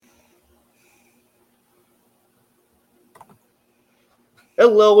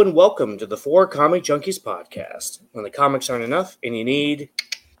Hello and welcome to the Four Comic Junkies podcast. When the comics aren't enough and you need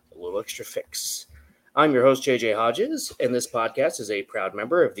a little extra fix. I'm your host, JJ Hodges, and this podcast is a proud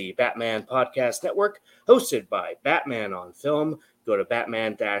member of the Batman Podcast Network, hosted by Batman on Film. Go to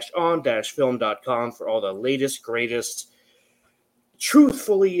batman-on-film.com for all the latest, greatest,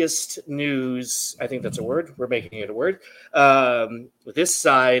 truthfuliest news. I think that's a word. We're making it a word. This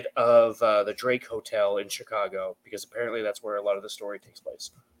side of the Drake Hotel in Chicago, because apparently that's where a lot of the story takes place.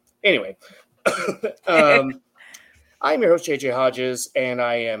 Anyway, I'm your host, JJ Hodges, and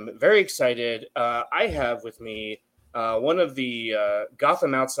I am very excited. I have with me one of the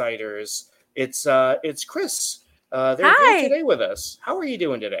Gotham Outsiders. It's Chris. They're here Hi. today with us. How are you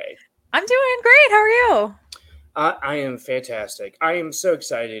doing today? I'm doing great. How are you? I am fantastic. I am so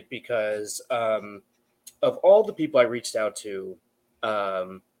excited because of all the people I reached out to,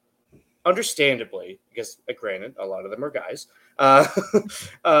 understandably, because granted, a lot of them are guys.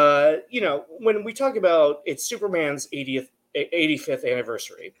 When we talk about it's Superman's 85th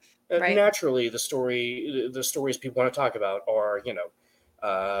anniversary, Right. naturally the stories people want to talk about are,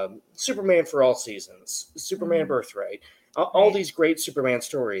 Superman for All Seasons, Superman Birthright, all Right. these great Superman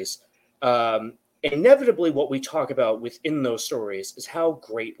stories. Inevitably, what we talk about within those stories is how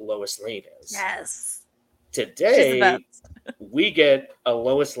great Lois Lane is. Yes. She's the Today, best. we get a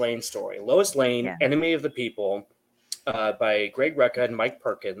Lois Lane story. Lois Lane, Yeah. Enemy of the People, by Greg Rucka and Mike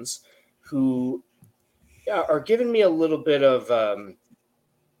Perkins, who are giving me a little bit of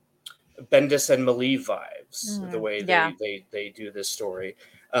Bendis and Malieve vibes, the way Yeah. they do this story.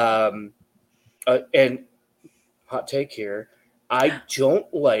 And hot take here, I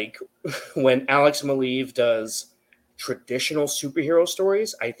don't like when Alex Malieve does traditional superhero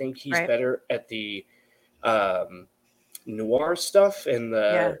stories. I think he's Right. better at the noir stuff and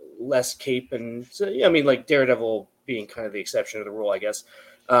the less cape and like Daredevil being kind of the exception to the rule, I guess.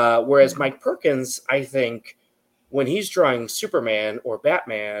 Whereas Mike Perkins, I think when he's drawing Superman or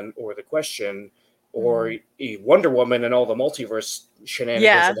Batman or The Question or Wonder Woman and all the multiverse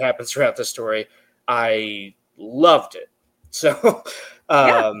shenanigans that happens throughout the story, I loved it. So,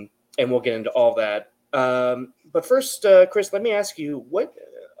 and we'll get into all that. But first, Chris, let me ask you, what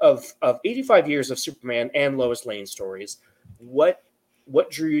of 85 years of Superman and Lois Lane stories, what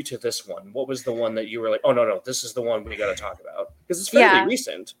drew you to this one? What was the one that you were like, oh no, this is the one we got to talk about? Because it's fairly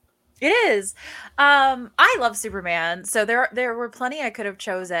recent. It is. I love Superman, so there were plenty I could have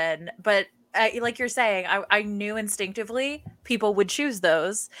chosen, but like you're saying, I knew instinctively people would choose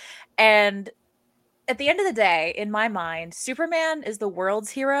those, and at the end of the day, in my mind, Superman is the world's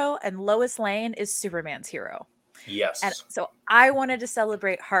hero and Lois Lane is Superman's hero. Yes. And so I wanted to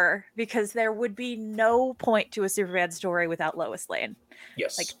celebrate her because there would be no point to a Superman story without Lois Lane.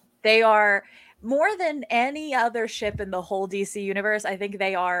 Yes. Like, they are more than any other ship in the whole DC universe. I think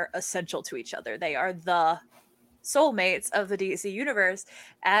they are essential to each other. They are the soulmates of the DC universe.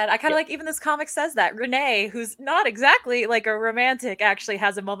 And I kind of like, even this comic says that Renee, who's not exactly like a romantic, actually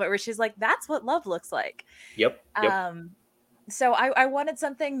has a moment where she's like, that's what love looks like. Yep. So I wanted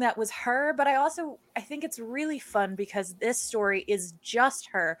something that was her, but I think it's really fun because this story is just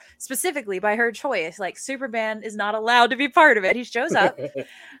her, specifically by her choice. Like, Superman is not allowed to be part of it. He shows up,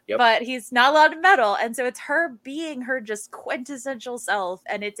 but he's not allowed to meddle. And so it's her being her just quintessential self.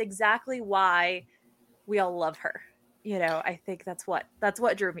 And it's exactly why we all love her. I think that's what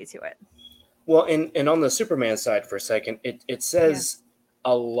drew me to it. Well, and on the Superman side for a second, it says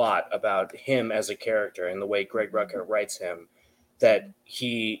a lot about him as a character and the way Greg Rucka writes him, that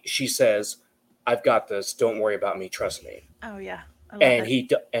she says, I've got this, don't worry about me, trust me. Oh yeah. And he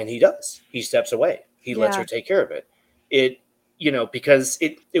does. He steps away. He lets her take care of it. Because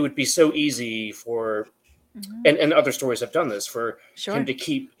it would be so easy for and other stories have done this, for him to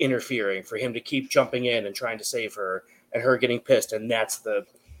keep interfering, for him to keep jumping in and trying to save her, and her getting pissed, and that's the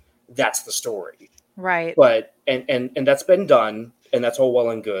story. Right. But and that's been done, and that's all well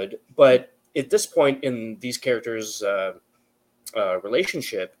and good. But at this point in these characters'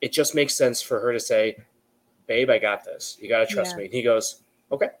 relationship, it just makes sense for her to say, babe, I got this. You got to trust me. And he goes,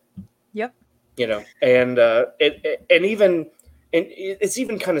 okay. Yep. And it's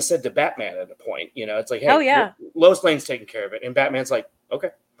even kind of said to Batman at a point, it's like, hey, Lois Lane's taking care of it. And Batman's like,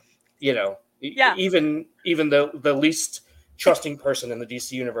 okay. Even the least trusting person in the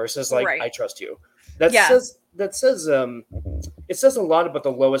DC universe is like, I trust you. It says a lot about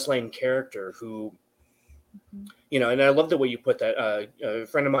the Lois Lane character, who, and I love the way you put that. A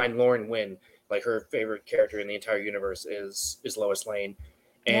friend of mine, Lauren Wynn, like, her favorite character in the entire universe is Lois Lane.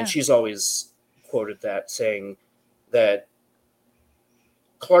 And she's always quoted that, saying that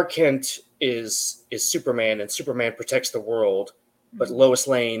Clark Kent is Superman, and Superman protects the world, but Lois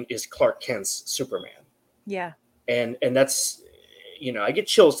Lane is Clark Kent's Superman. Yeah. And that's, I get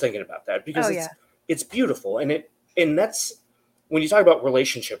chills thinking about that because it's beautiful. And that's when you talk about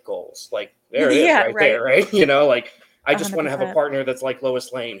relationship goals, like there it is there, right? Like I just 100%. want to have a partner that's like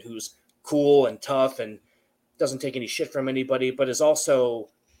Lois Lane, who's cool and tough and doesn't take any shit from anybody, but is also,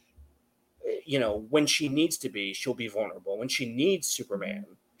 when she needs to be, she'll be vulnerable. When she needs Superman,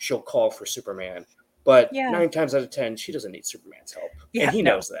 she'll call for Superman. But 9 times out of 10, she doesn't need Superman's help. Yeah, and he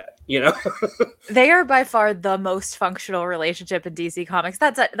knows that, They are by far the most functional relationship in DC Comics.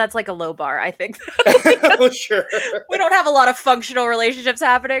 That's like a low bar, I think. Oh, sure. We don't have a lot of functional relationships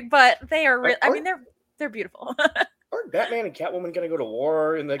happening, but they are they're beautiful. Aren't Batman and Catwoman going to go to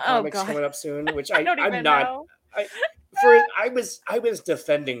war in the comics coming up soon? Which I'm not. Know. I was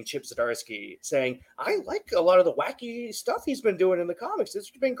defending Chip Zdarsky, saying I like a lot of the wacky stuff he's been doing in the comics. It's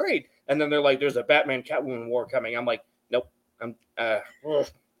been great. And then they're like, "There's a Batman Catwoman war coming." I'm like, "Nope."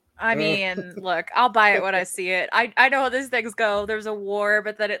 I mean, look, I'll buy it when I see it. I know how these things go. There's a war,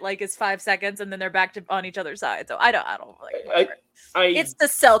 but then it like is 5 seconds, and then they're back on each other's side. So I don't like. It's the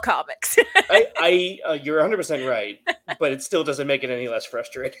Cell comics. You're 100% right, but it still doesn't make it any less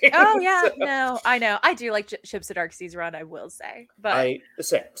frustrating. Oh yeah, so. No, I know. I do like Chip Zdarsky's run. I will say, but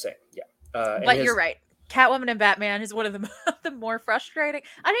same, yeah. But you're right. Catwoman and Batman is one of the more frustrating.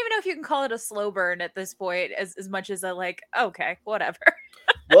 I don't even know if you can call it a slow burn at this point, as much as a like, okay, whatever.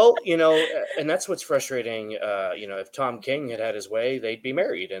 Well, and that's what's frustrating. If Tom King had his way, they'd be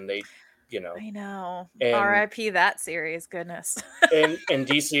married, and they, I know. R.I.P. that series, goodness. and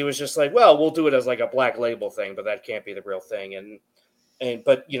DC was just like, well, we'll do it as like a black label thing, but that can't be the real thing.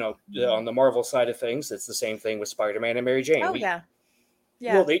 But on the Marvel side of things, it's the same thing with Spider-Man and Mary Jane. Oh yeah.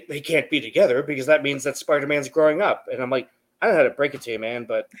 Well, they can't be together because that means that Spider-Man's growing up, and I'm like, I don't know how to break it to you, man,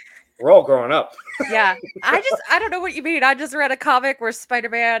 but we're all growing up. Yeah. I don't know what you mean. I just read a comic where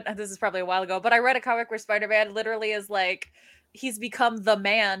Spider-Man, this is probably a while ago, but I read a comic where Spider-Man literally is like, he's become the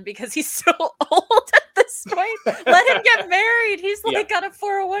man because he's so old at this point. Let him get married. He's like got a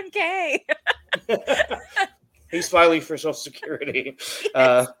 401k. He's filing for Social Security.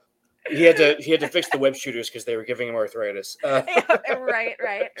 He had to fix the web shooters because they were giving him arthritis. Right.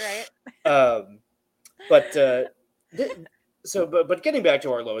 But getting back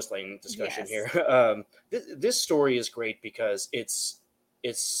to our Lois Lane discussion here, this story is great because it's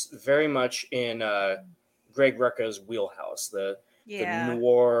very much in Greg Rucka's wheelhouse, the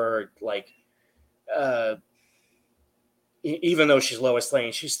noir, like even though she's Lois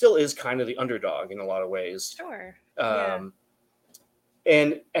Lane, she still is kind of the underdog in a lot of ways. Sure.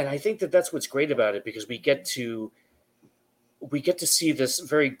 And I think that's what's great about it, because we get to see this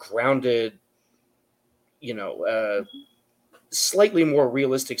very grounded, slightly more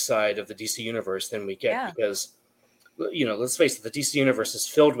realistic side of the DC universe than we get because, let's face it, the DC universe is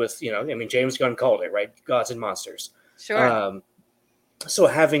filled with, James Gunn called it, right? Gods and monsters. Sure. So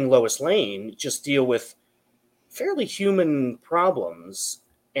having Lois Lane just deal with fairly human problems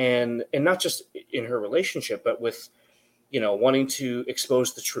and not just in her relationship, but with, wanting to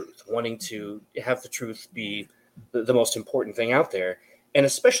expose the truth, wanting to have the truth be the most important thing out there. And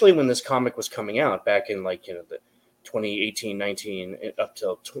especially when this comic was coming out back in the 2018, 19 up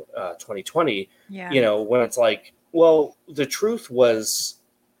till 2020, when it's like, well, the truth was,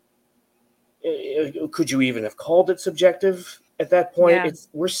 could you even have called it subjective at that point?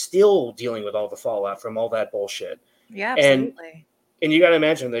 We're still dealing with all the fallout from all that bullshit. Yeah, absolutely. And you got to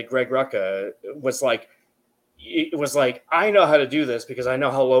imagine that Greg Rucka was like, I know how to do this because I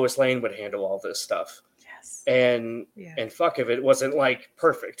know how Lois Lane would handle all this stuff. Yes. And fuck if it wasn't like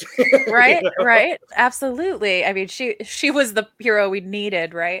perfect. Right, right. Absolutely. I mean, she was the hero we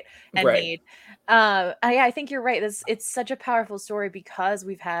needed, right? And need. I think you're right. It's such a powerful story because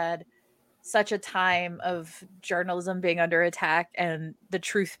we've had such a time of journalism being under attack and the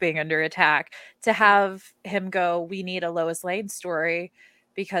truth being under attack. To have him go, we need a Lois Lane story,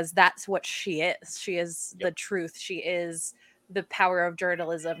 because that's what she is. She is the truth. She is the power of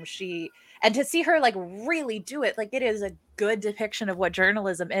journalism. And to see her like really do it, like it is a good depiction of what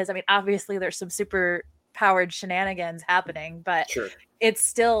journalism is. I mean, obviously there's some super powered shenanigans happening, but it's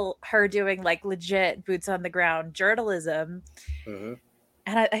still her doing like legit boots on the ground journalism. Mm-hmm.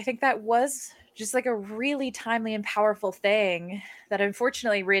 And I think that was just like a really timely and powerful thing that,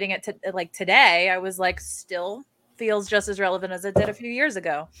 unfortunately, reading it today, I was like, still feels just as relevant as it did a few years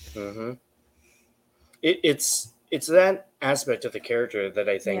ago. Mm-hmm. It's that aspect of the character that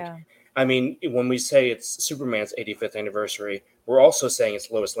I think, I mean, when we say it's Superman's 85th anniversary, we're also saying it's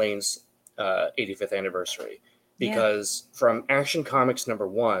Lois Lane's 85th anniversary, because from Action Comics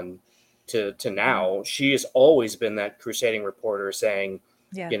 #1 to now, she has always been that crusading reporter saying,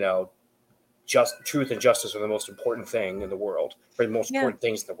 Yeah. you know, just truth and justice are the most important thing in the world, or the most important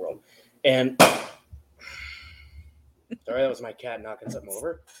things in the world. And sorry, that was my cat knocking something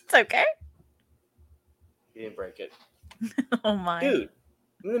over. It's okay. You didn't break it. Oh my. Dude,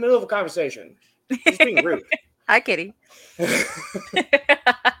 I'm in the middle of a conversation. He's being rude. Hi, kitty.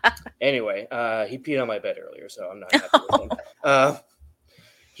 Anyway, he peed on my bed earlier, so I'm not happy with him.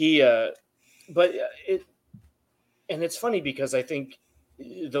 And it's funny because I think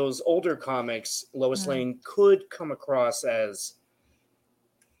those older comics, Lois Lane could come across as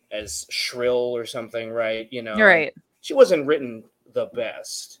shrill or something, right? You know, Right. she wasn't written the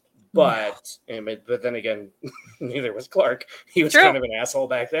best, but then again, neither was Clark. He was kind of an asshole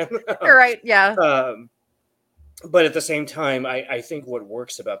back then. You're right. Yeah. But at the same time, I think what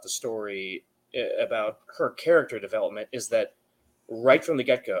works about the story, about her character development, is that right from the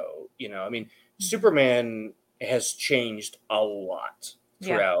get-go, you know, I mean, Superman has changed a lot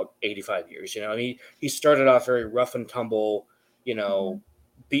throughout 85 years. You know, I mean, he started off very rough and tumble, you know,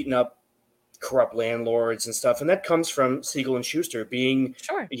 beating up corrupt landlords and stuff. And that comes from Siegel and Schuster being,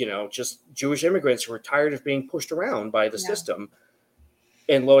 you know, just Jewish immigrants who were tired of being pushed around by the system.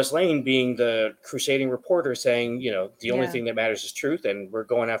 And Lois Lane being the crusading reporter saying, you know, the only thing that matters is truth, and we're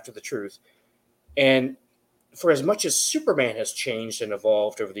going after the truth. And for as much as Superman has changed and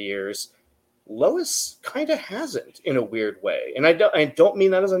evolved over the years, Lois kind of hasn't, in a weird way. And I don't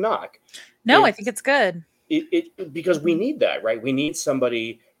mean that as a knock. No, I think it's good. Because we need that, right? We need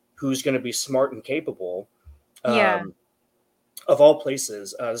somebody who's going to be smart and capable. Of all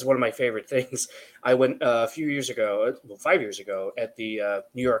places, this is one of my favorite things. I went a few years ago, 5 years ago, at the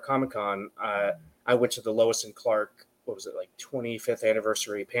New York Comic Con. I went to the Lois and Clark, what was it, like 25th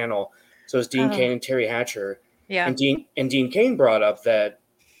anniversary panel. So it was Dean Cain and Terry Hatcher. Yeah. And Dean Cain brought up that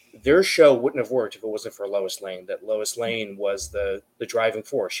their show wouldn't have worked if it wasn't for Lois Lane, that Lois Lane was the driving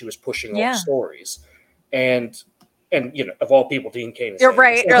force. She was pushing all the stories. And you know, of all people, Dean Cain is You're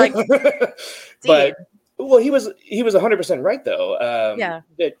right. You're like, but well, he was 100% right though.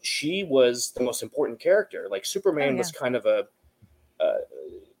 That she was the most important character. Like Superman was kind of a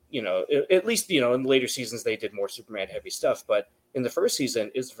you know, at least, you know, in the later seasons they did more Superman heavy stuff, but in the first season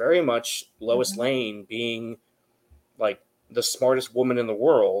it's very much Lois Lane being like the smartest woman in the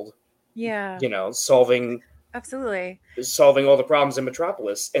world. Yeah. You know, solving all the problems in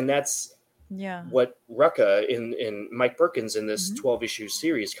Metropolis. And that's what Rucka in Mike Perkins in this 12-issue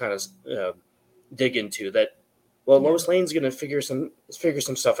series kind of dig into, that Lois Lane's going to figure some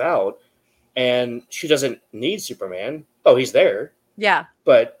stuff out, and she doesn't need Superman. Oh, he's there. Yeah.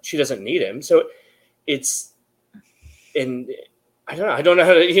 But she doesn't need him. So it's I don't know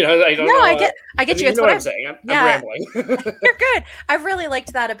how to, you know, I don't know. I get you. You know what I'm saying. I'm rambling. You're good. I really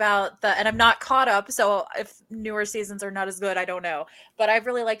liked that about and I'm not caught up, so if newer seasons are not as good, I don't know. But I've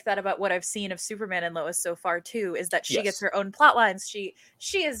really liked that about what I've seen of Superman and Lois so far too, is that she gets her own plot lines. She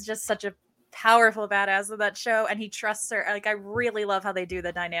is just such a powerful badass of that show, and he trusts her. Like, I really love how they do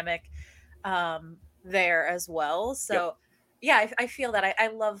the dynamic there as well. So I feel that I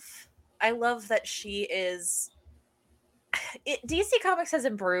love that she is. DC Comics has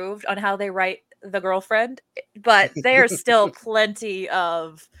improved on how they write the girlfriend, but there's still plenty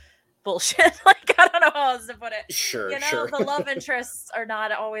of bullshit. Like, I don't know how else to put it. Sure, you know, the love interests are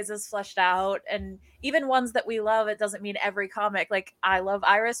not always as fleshed out, and even ones that we love, it doesn't mean every comic. Like, I love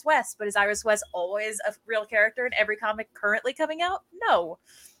Iris West, but is Iris West always a real character in every comic currently coming out? No,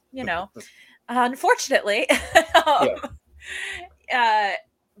 you know, unfortunately.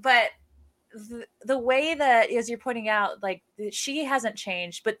 But the way that, as you're pointing out, like, she hasn't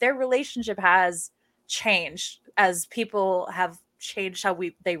changed, but their relationship has changed as people have changed how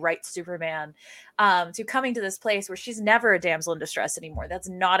they write Superman, to coming to this place where she's never a damsel in distress anymore. That's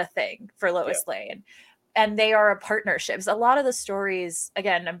not a thing for Lois Lane. And they are a partnership. A lot of the stories,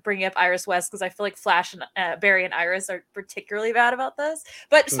 again, I'm bringing up Iris West because I feel like Flash and Barry and Iris are particularly bad about this,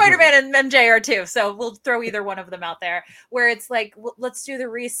 but Spider-Man and MJ are too. So we'll throw either one of them out there, where it's like, let's do the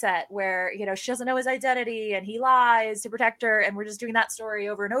reset where, you know, she doesn't know his identity and he lies to protect her. And we're just doing that story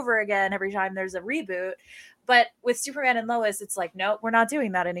over and over again every time there's a reboot. But with Superman and Lois, it's like, no, we're not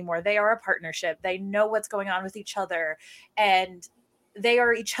doing that anymore. They are a partnership. They know what's going on with each other, and they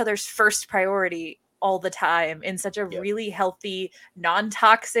are each other's first priority all the time in such a really healthy,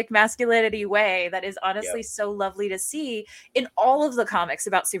 non-toxic masculinity way that is honestly so lovely to see in all of the comics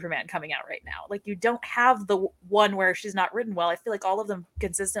about Superman coming out right now. Like, you don't have the one where she's not written well. I feel like all of them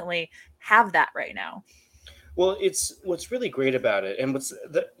consistently have that right now. Well, it's what's really great about it, and what's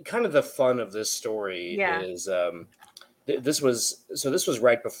the kind of the fun of this story is this was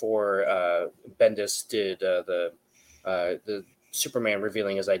right before Bendis did the Superman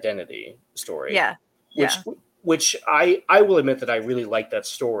revealing his identity story. Yeah. Yeah. Which I will admit that I really like that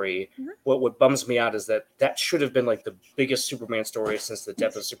story. Mhm. What bums me out is that should have been like the biggest Superman story since the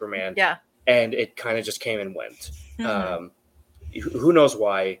death of Superman. Yeah. And it kind of just came and went. Mm-hmm. Who knows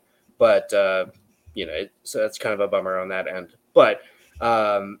why? But so that's kind of a bummer on that end. But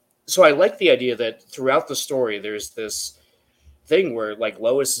so I like the idea that throughout the story, there's this thing where like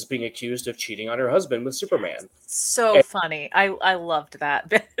Lois is being accused of cheating on her husband with Superman. So funny. I loved that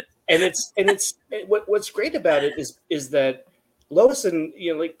bit. What's great about it is that Lois and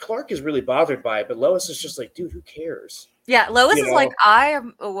like Clark is really bothered by it, but Lois is just like, dude, who cares? Yeah, Lois is like, I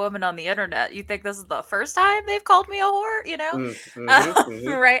am a woman on the internet. You think this is the first time they've called me a whore?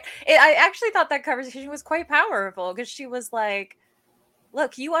 Right? I actually thought that conversation was quite powerful because she was like,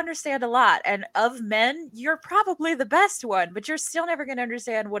 look, you understand a lot, and of men, you're probably the best one, but you're still never going to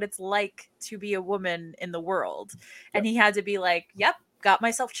understand what it's like to be a woman in the world. Yep. And he had to be like, yep, got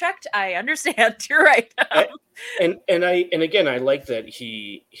myself checked. I understand. You're right. And again, I like that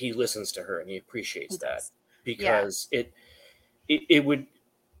he listens to her and he appreciates that, because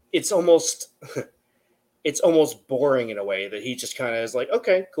it's almost boring in a way that he just kind of is like,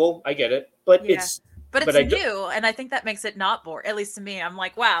 okay, cool, I get it, but it's new, and I think that makes it not boring. At least to me, I'm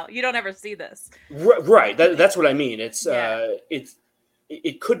like, wow, you don't ever see this. Right. That's what I mean.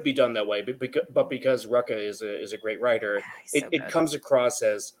 It could be done that way, but because Rucka is a great writer, it comes across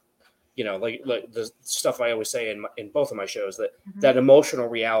as, like the stuff I always say in both of my shows, that emotional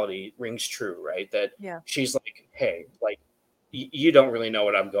reality rings true, right? That she's like, hey, like, you don't really know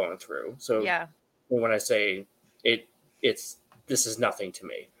what I'm going through. So when I say this is nothing to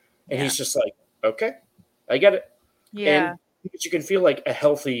me. And he's just like, okay, I get it. Yeah. And you can feel like a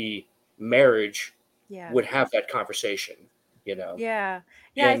healthy marriage would have that conversation, Yeah.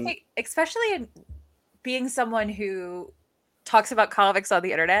 Yeah. I think, especially in being someone who talks about comics on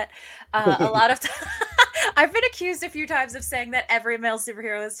the internet, a lot of I've been accused a few times of saying that every male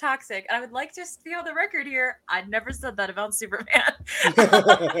superhero is toxic, and I would like to be on the record here. I never said that about Superman.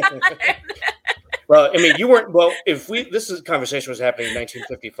 Well, I mean, you weren't. Well, if this conversation was happening in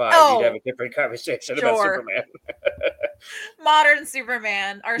 1955, we'd have a different conversation about Superman. Modern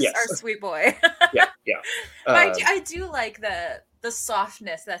Superman, our sweet boy. Yeah. But I do like the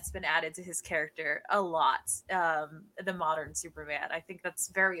softness that's been added to his character a lot. The modern Superman, I think that's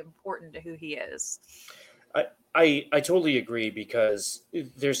very important to who he is. I totally agree, because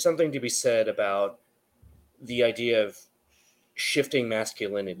there's something to be said about the idea of shifting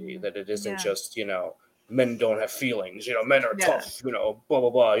masculinity, that it isn't just, men don't have feelings, men are tough, blah, blah,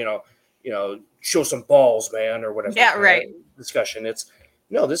 blah, show some balls, man, or whatever. Yeah, right. Discussion. It's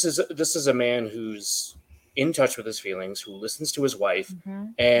no, this is a man who's in touch with his feelings, who listens to his wife,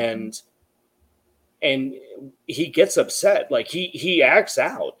 and he gets upset. Like he acts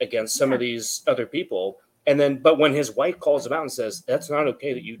out against some of these other people. But when his wife calls him out and says, that's not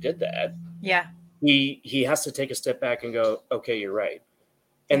okay that you did that. Yeah. He has to take a step back and go, okay, you're right.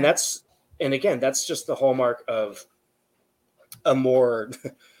 And that's just the hallmark of a more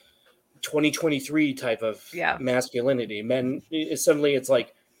 2023 type of masculinity. Men, suddenly it's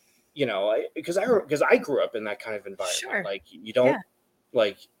like, because I grew up in that kind of environment. Sure. Like you don't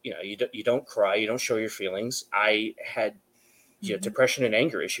you don't cry, you don't show your feelings. I had depression and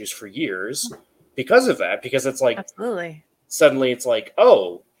anger issues for years because of that, because it's like, absolutely, suddenly it's like,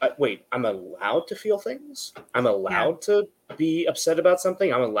 oh, wait, I'm allowed to feel things. I'm allowed to be upset about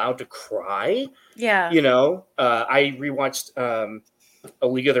something. I'm allowed to cry. Yeah. I rewatched A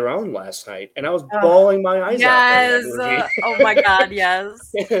League of Their Own last night, and I was bawling my eyes out. Yes. Oh my God.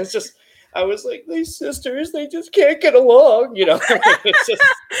 Yes. It's just, I was like, these sisters, they just can't get along. It's just,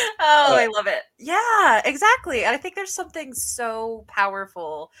 I love it. Yeah, exactly. And I think there's something so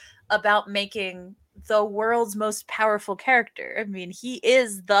powerful about making the world's most powerful character. I mean, he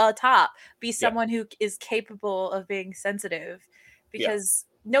is the top. Be someone who is capable of being sensitive, because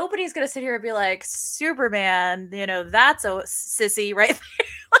nobody's going to sit here and be like, Superman, that's a sissy right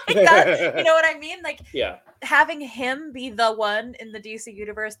there. Like that, you know what I mean? Like, having him be the one in the DC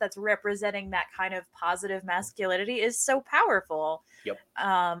universe that's representing that kind of positive masculinity is so powerful. Yep.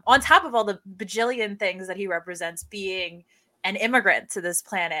 On top of all the bajillion things that he represents, being an immigrant to this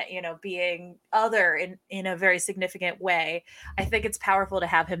planet, being other in a very significant way. I think it's powerful to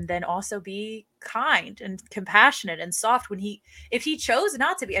have him then also be kind and compassionate and soft if he chose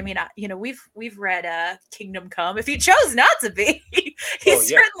not to be. I mean, we've read Kingdom Come. If he chose not to be, he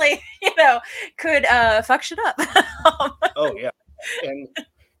certainly, could fuck shit up. Oh yeah.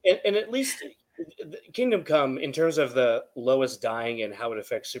 And at least Kingdom Come, in terms of the Lois dying and how it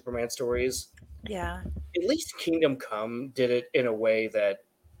affects Superman stories, Yeah. at least Kingdom Come did it in a way that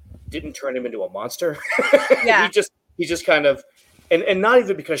didn't turn him into a monster. Yeah. he just kind of, and not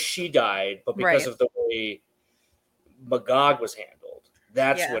even because she died, but because Right. of the way Magog was handled.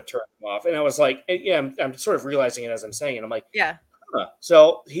 That's Yeah. what turned him off. And I was like, yeah, I'm sort of realizing it as I'm saying it. I'm like, Yeah. huh.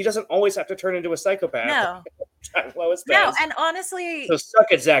 So he doesn't always have to turn into a psychopath. No. Like Lois No, does. and honestly, So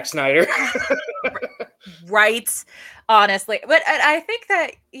suck it, Zack Snyder. right, honestly. But I think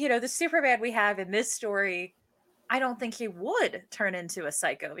that, the Superman we have in this story, I don't think he would turn into a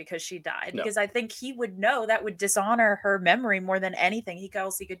psycho because she died, No. because I think he would know that would dishonor her memory more than anything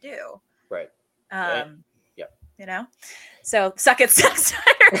else he could do. Right. Yeah. Yeah. So suck it, Zack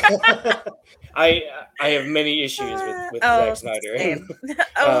Snyder. I have many issues with Zack Snyder. Same.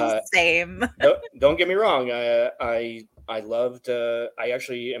 Same. Don't get me wrong. I loved. I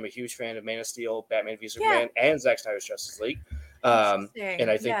actually am a huge fan of Man of Steel, Batman v Superman, and Zack Snyder's Justice League.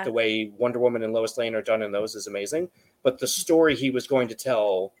 And I think the way Wonder Woman and Lois Lane are done in those is amazing. But the story he was going to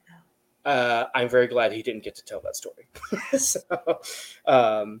tell, I'm very glad he didn't get to tell that story.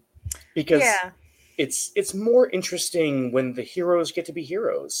 Because it's more interesting when the heroes get to be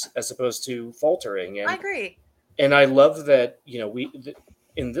heroes as opposed to faltering. And I agree. And I love that,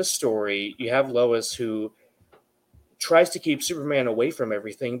 in this story, you have Lois who tries to keep Superman away from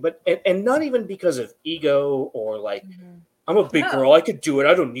everything, but and not even because of ego or like, I'm a big girl, I could do it,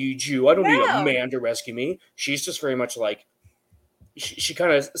 I don't need you, I don't need a man to rescue me. She's just very much like, she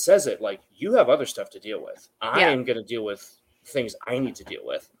kind of says it like, you have other stuff to deal with. I am going to deal with things I need to deal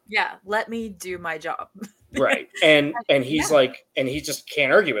with. Yeah, let me do my job. Right. And he's like, and he just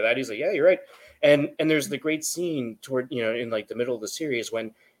can't argue with that. He's like, yeah, you're right. And there's the great scene toward, in like the middle of the series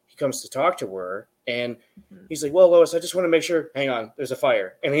when he comes to talk to her and he's like, well, Lois, I just want to make sure, hang on, there's a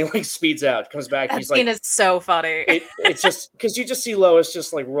fire. And he like speeds out, comes back. That he's scene like, is so funny. It's just because you just see Lois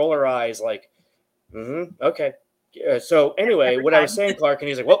just like roll her eyes like, okay. So anyway, what I was saying, Clark, and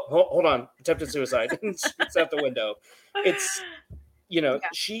he's like, well, hold on, attempted suicide. It's out the window. It's,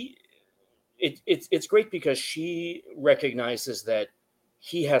 it's great because she recognizes that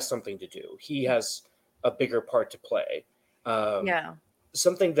he has something to do. He has a bigger part to play.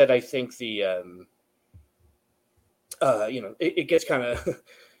 Something that I think it gets kind of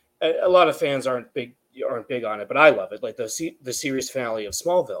a lot of fans aren't big on it, but I love it. Like the series finale of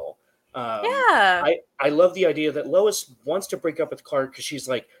Smallville. I love the idea that Lois wants to break up with Clark because she's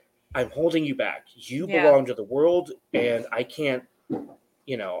like, I'm holding you back. You belong to the world, and I can't.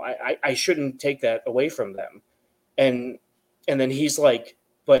 I shouldn't take that away from them. And then he's like,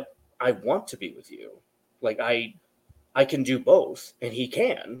 but I want to be with you. Like I can do both, and he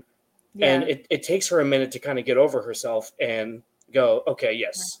can. And it takes her a minute to kind of get over herself and go, okay,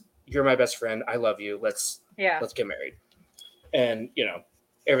 yes, you're my best friend. I love you. Let's get married. And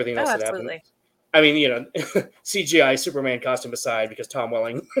everything else that happened. I mean, CGI Superman costume aside, because Tom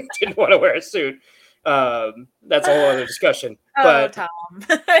Welling didn't want to wear a suit. That's a whole other discussion. But Tom.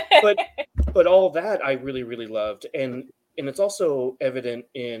 but all that I really, really loved. And it's also evident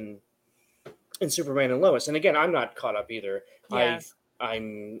in Superman and Lois. And again, I'm not caught up either.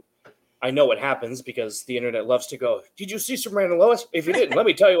 I know what happens because the internet loves to go, did you see Superman and Lois? If you didn't, let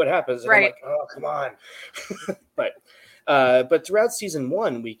me tell you what happens. And I'm like, oh, come on. But throughout season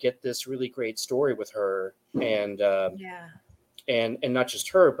 1, we get this really great story with her and not just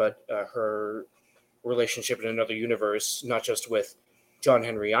her, but her relationship in another universe, not just with John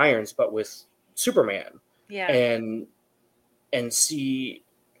Henry Irons, but with Superman. And see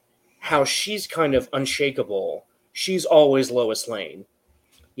how she's kind of unshakable. She's always Lois Lane.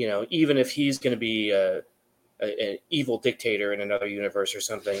 Even if he's going to be an evil dictator in another universe or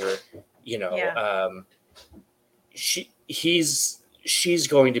something, or she's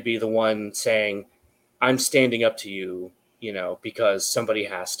going to be the one saying, I'm standing up to you, because somebody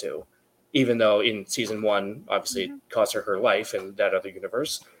has to, even though in season 1, obviously it cost her life in that other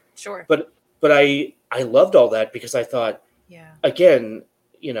universe. Sure. But I loved all that because I thought, again,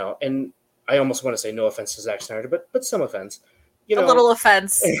 and I almost want to say no offense to Zack Snyder, but some offense. A little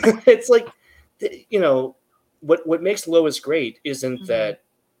offense. It's like, what makes Lois great isn't that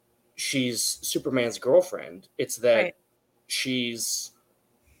she's Superman's girlfriend. It's that she's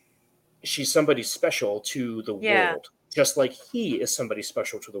somebody special to the world, just like he is somebody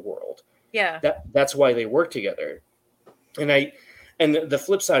special to the world. That's why they work together. And the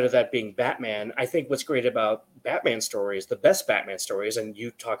flip side of that being Batman, I think what's great about Batman stories, the best Batman stories, and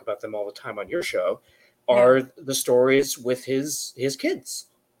you talk about them all the time on your show, are the stories with his kids.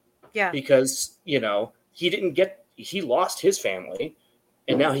 Because, he lost his family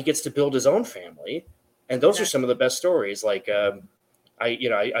and now he gets to build his own family. And those are some of the best stories. Like,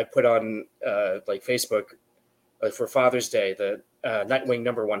 I put on like Facebook for Father's Day the Nightwing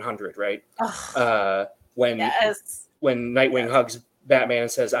number 100, right? When Nightwing hugs Batman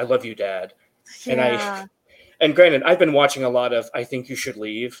and says, "I love you, Dad," and granted, I've been watching a lot of I Think You Should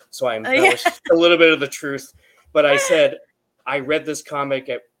Leave, so I embellished a little bit of the truth. But I said I read this comic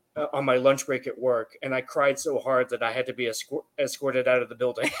on my lunch break at work, and I cried so hard that I had to be escorted out of the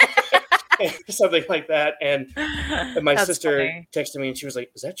building. Something like that. And my sister texted me and she was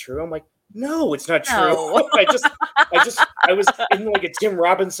like, "Is that true?" I'm like, "No, it's not true." No. I was in like a Tim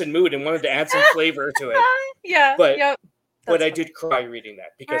Robinson mood and wanted to add some flavor to it. But I did cry reading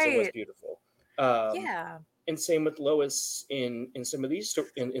that because it was beautiful. And same with Lois in some of these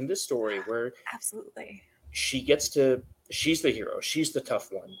in this story where absolutely she's the hero. She's the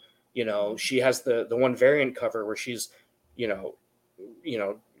tough one. She has the one variant cover where she's,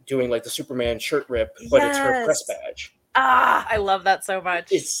 doing like the Superman shirt rip, but it's her press badge. I love that so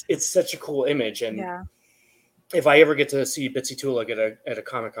much. It's such a cool image, and if I ever get to see Bitsy Tulloch at a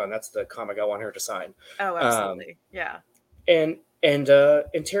Comic-Con, that's the comic I want her to sign. Oh, absolutely, And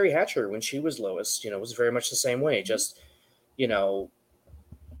Terry Hatcher, when she was Lois, was very much the same way. Just,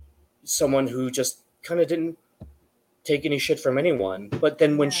 someone who just kind of didn't take any shit from anyone, but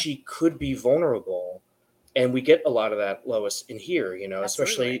then when she could be vulnerable. And we get a lot of that, Lois, in here,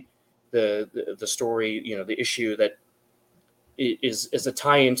 especially the story, the issue that is a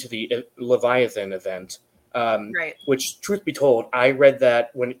tie into the Leviathan event. Which, truth be told, I read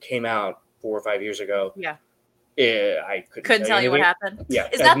that when it came out 4 or 5 years ago. I couldn't tell you what happened.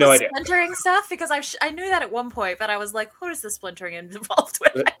 Is that the splintering stuff? Because I knew that at one point, but I was like, what is the splintering involved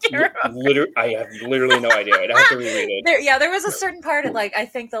with? I can't remember. I have literally no idea. I'd have to reread it. There was a certain part of I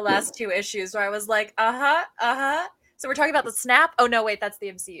think the last 2 issues where I was like, So we're talking about the snap? Oh no, wait, that's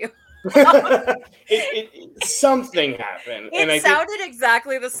the MCU. Something happened. It sounded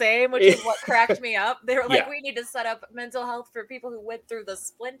exactly the same, which is what cracked me up. They were like, we need to set up mental health for people who went through the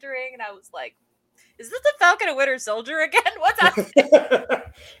splintering, and I was like, is this the Falcon and Winter Soldier again? What's happening?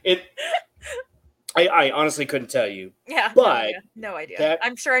 I honestly couldn't tell you. But no idea.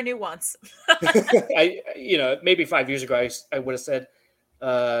 I'm sure I knew once. Maybe 5 years ago I would have said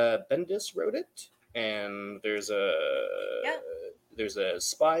Bendis wrote it, and there's a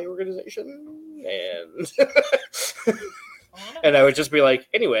spy organization, and and I would just be like,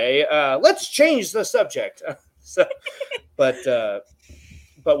 anyway, let's change the subject. But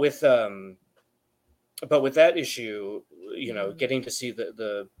with that issue, getting to see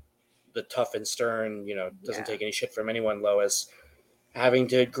the tough and stern, doesn't take any shit from anyone, Lois, having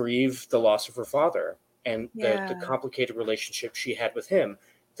to grieve the loss of her father and the complicated relationship she had with him,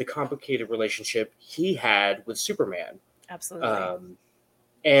 the complicated relationship he had with Superman. Absolutely.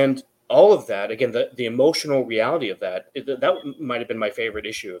 And all of that, again, the emotional reality of that might have been my favorite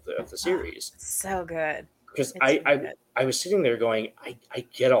issue of the series. So good. Because I was sitting there going, I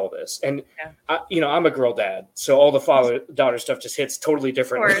get all this. And, I'm a girl dad, so all the father-daughter stuff just hits totally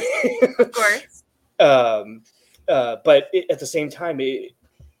differently. Of course. But at the same time,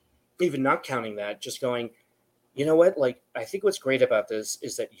 even not counting that, just going, you know what? Like, I think what's great about this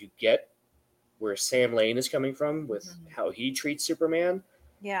is that you get where Sam Lane is coming from with how he treats Superman.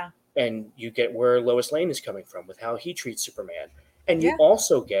 Yeah. And you get where Lois Lane is coming from with how he treats Superman. And you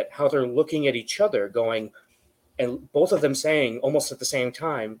also get how they're looking at each other going, and both of them saying almost at the same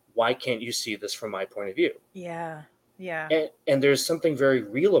time, why can't you see this from my point of view? Yeah. Yeah. And there's something very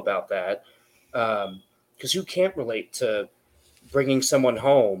real about that. Because who can't relate to bringing someone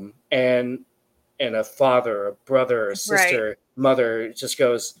home and a father, a brother, a sister, mother just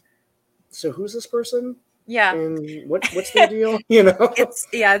goes, so who's this person? Yeah. And what's their deal?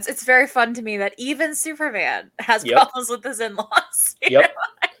 It's very fun to me that even Superman has problems with his in-laws.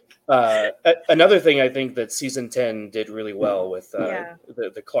 Another thing I think that season 10 did really well with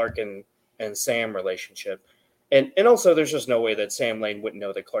the Clark and Sam relationship. And also there's just no way that Sam Lane wouldn't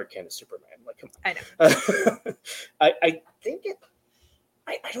know that Clark Kent is Superman. Like, come on. I know. I think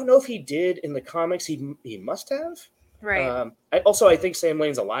I don't know if he did in the comics. He must have. Right. I think Sam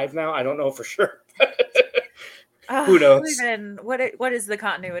Lane's alive now. I don't know for sure. Who knows? What is the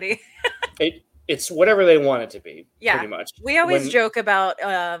continuity? It's whatever they want it to be. Pretty much. We always joke about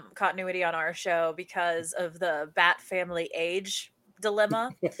continuity on our show because of the Bat family age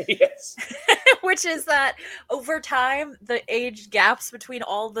dilemma. Yes. Which is that over time, the age gaps between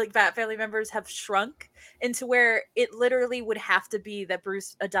all the Bat family members have shrunk into where it literally would have to be that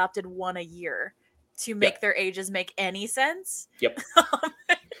Bruce adopted one a year to make their ages make any sense. Yep. And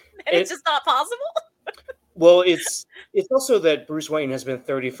it's just not possible. Well, it's also that Bruce Wayne has been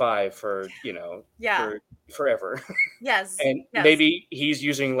 35 for Yeah. for forever, Yes. and Yes. maybe he's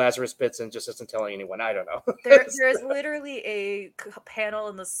using Lazarus Bits and just isn't telling anyone. I don't know. There is literally a panel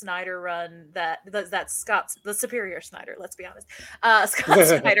in the Snyder run that Scott's the superior Snyder. Let's be honest, Scott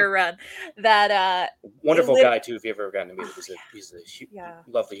Snyder run that it Wonderful guy too. If you've ever gotten to meet him, oh he's a yeah.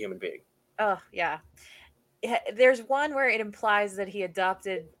 lovely human being. Oh yeah. There's one where it implies that he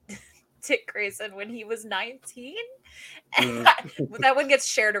adopted Dick Grayson when he was 19. Mm. That one gets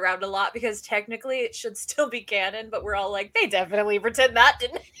shared around a lot because technically it should still be canon, but we're all like, they definitely pretend that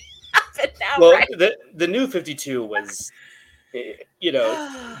didn't happen now, Well, right? the new 52 was,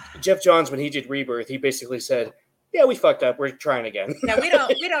 Jeff Johns when he did Rebirth, he basically said, "Yeah, we fucked up. We're trying again." Yeah, we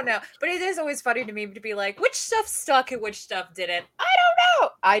don't know. But it is always funny to me to be like, which stuff stuck and which stuff didn't.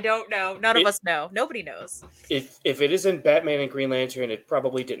 I don't know. None of us know. Nobody knows. If it isn't Batman and Green Lantern, it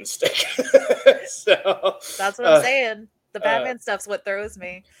probably didn't stick. So that's what I'm saying. The Batman stuff's what throws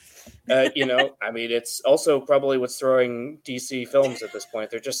me. I mean, it's also probably what's throwing DC films at this point.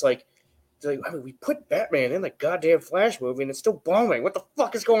 They're just like, I mean, we put Batman in the goddamn Flash movie and it's still bombing. What the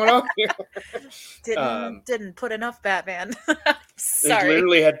fuck is going on here? Didn't put enough Batman. They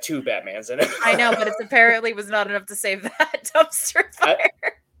literally had 2 Batmans in it. I know, but it apparently was not enough to save that dumpster fire.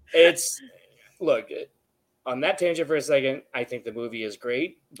 Look, on that tangent for a second, I think the movie is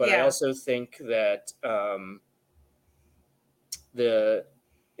great, but I also think that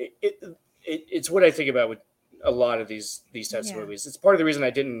it's what I think about with a lot of these types of movies. It's part of the reason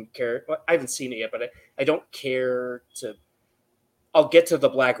I didn't care. Well, I haven't seen it yet, but I don't care to. I'll get to the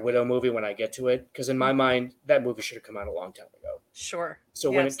Black Widow movie when I get to it, because in my mind, that movie should have come out a long time ago. Sure.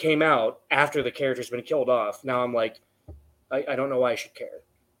 So when it came out after the character's been killed off, now I'm like, I don't know why I should care.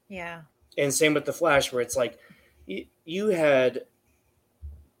 Yeah. And same with the Flash, where it's like, you had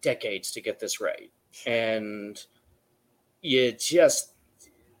decades to get this right, and you just,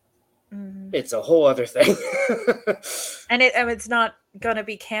 it's a whole other thing. And it's not gonna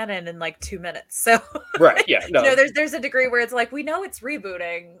be canon in like 2 minutes. So right, yeah, no. There's a degree where it's like, we know it's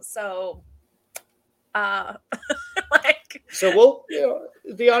rebooting, so so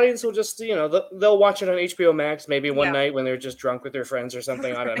the audience will just, they'll watch it on HBO Max maybe one night when they're just drunk with their friends or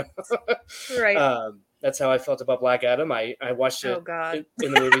something. I don't know. Right. That's how I felt about Black Adam. I watched it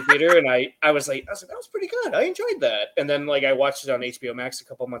in the movie theater, and I was like, that was pretty good. I enjoyed that. And then I watched it on HBO Max a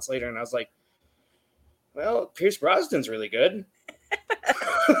couple months later, and I was like, well, Pierce Brosnan's really good.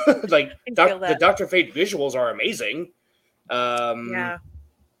 The Dr. Fate visuals are amazing. Yeah.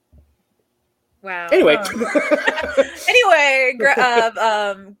 Wow. Anyway,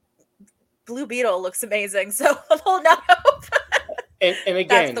 Blue Beetle looks amazing, so I'm holding out hope. And again,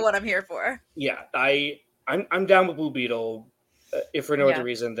 that's the one I'm here for. Yeah, I'm down with Blue Beetle. If for no other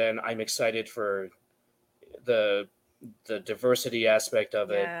reason, then I'm excited for the diversity aspect of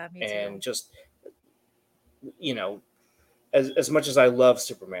it, and just as much as I love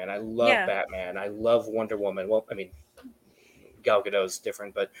Superman, I love Batman, I love Wonder Woman. Well, I mean, Gal Gadot's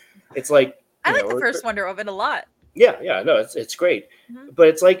different, but it's like I like the first Wonder Woman a lot. Yeah, no, it's great, but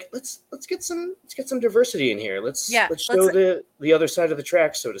it's like let's get some diversity in here. Let's show the other side of the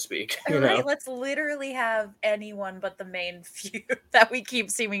tracks, so to speak. Right, let's literally have anyone but the main few that we keep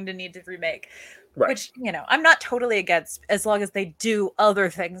seeming to need to remake. Right. Which I'm not totally against, as long as they do other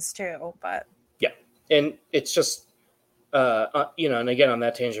things too. But yeah, and it's just and again on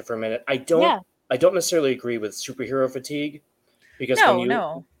that tangent for a minute, I don't necessarily agree with superhero fatigue, because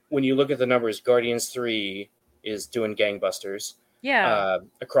when you look at the numbers, Guardians 3 is doing gangbusters. Yeah.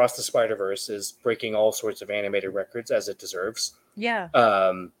 Across the Spider-Verse is breaking all sorts of animated records, as it deserves. Yeah.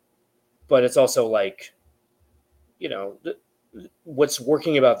 But it's also like, what's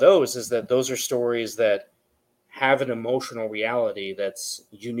working about those is that those are stories that have an emotional reality that's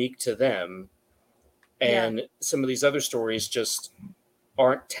unique to them. And some of these other stories just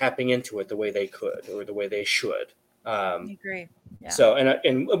aren't tapping into it the way they could or the way they should. I agree. Yeah. So,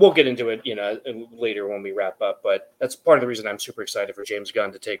 and we'll get into it, later when we wrap up. But that's part of the reason I'm super excited for James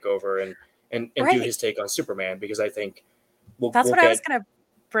Gunn to take over and do his take on Superman, because I think that's what I was going to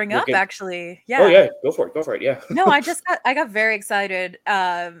bring up, actually. Yeah. Oh yeah, go for it. Yeah. No, I got very excited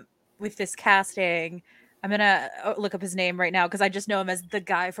with this casting. I'm gonna look up his name right now because I just know him as the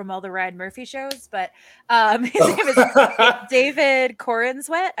guy from all the Ryan Murphy shows. But his name is David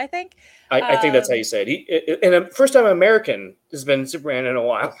Corenswet, I think. I think that's how you say it. And first time American has been Superman in a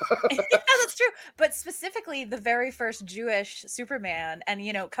while. Yeah, that's true. But specifically, the very first Jewish Superman, and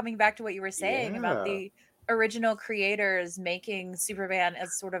coming back to what you were saying about the original creators making Superman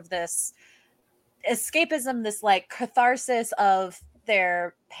as sort of this escapism, this like catharsis of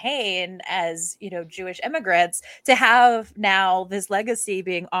their pain as, Jewish immigrants, to have now this legacy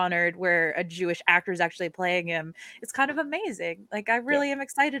being honored where a Jewish actor is actually playing him. It's kind of amazing. Like, I Yeah. really am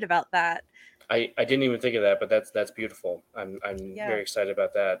excited about that. I didn't even think of that, but that's beautiful. I'm Yeah. very excited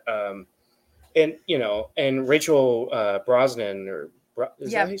about that. And Rachel Brosnan, or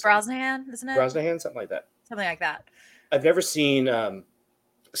is that Yeah, how you say it? Brosnan, isn't it? Brosnahan, something like that. Something like that. I've never seen,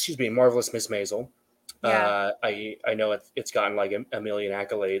 excuse me, Marvelous Miss Maisel. Yeah. I know it's gotten like a million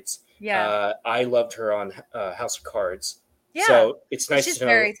accolades. Yeah. I loved her on House of Cards, Yeah. so it's nice She's to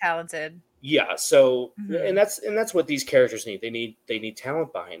know. very talented. Yeah, so Mhm. and that's what these characters need. They need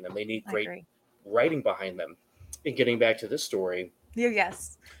talent behind them. They need I great agree. writing behind them. And getting back to this story,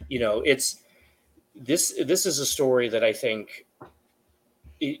 Yes. it's this is a story that I think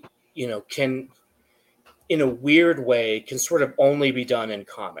can, in a weird way, can sort of only be done in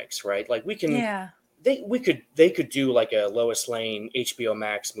comics, right? Like Yeah. they could do like a Lois Lane HBO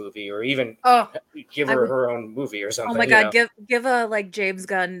Max movie, or even Oh, give I her would. her own movie or Oh my something, God, give a like James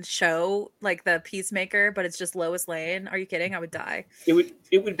Gunn show, like the Peacemaker, but it's just Lois Lane. Are you kidding? I would die. It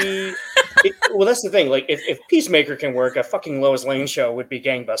would be well, that's the thing. Like, if Peacemaker can work, a fucking Lois Lane show would be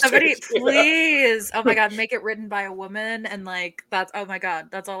gangbusters. Somebody, please. Oh my God, make it written by a woman, and like that's, oh my God,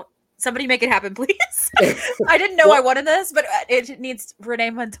 that's all. Somebody make it happen, please. I didn't know I Well, wanted this, but it needs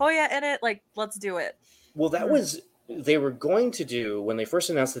Renee Montoya in it. Like, let's do it. that was, they were going to do, when they first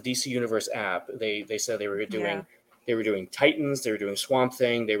announced the DC Universe app. They said Yeah. they were doing Titans, they were doing Swamp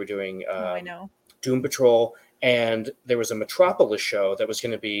Thing, they were doing Oh, I know. Doom Patrol, and there was a Metropolis show that was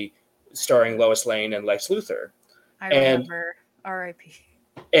going to be starring Lois Lane and Lex Luthor. I And remember. R.I.P.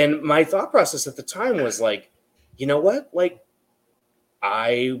 and my thought process at the time was like, you know what? Like,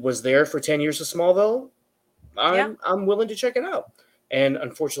 I was there for 10 years of Smallville. Yeah. I'm willing to check it out. And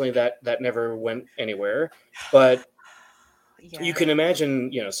unfortunately, that never went anywhere. But you Yeah. can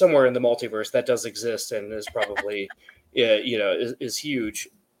imagine, somewhere in the multiverse that does exist, and is probably, is huge,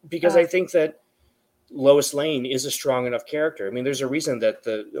 because I think that Lois Lane is a strong enough character. I mean, there's a reason that,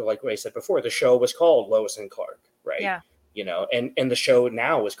 like what I said before, the show was called Lois and Clark, right? Yeah. And the show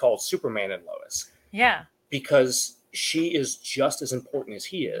now is called Superman and Lois, Yeah. because she is just as important as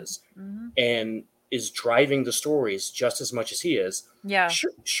he is, Hmm. and is driving the stories just as much as he is. Yeah.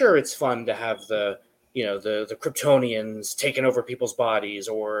 Sure, it's fun to have the Kryptonians taking over people's bodies,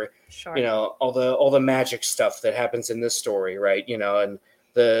 or Sure. all the magic stuff that happens in this story, right? And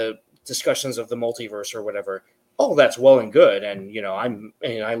the discussions of the multiverse or whatever. All that's well and good, and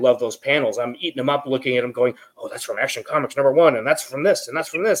I love those panels. I'm eating them up, looking at them, going, "Oh, that's from Action Comics #1, and that's from this, and that's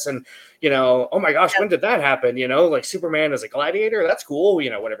from this," and oh my gosh, when did that happen? Like Superman as a gladiator, that's cool,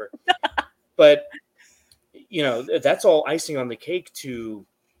 whatever. But that's all icing on the cake to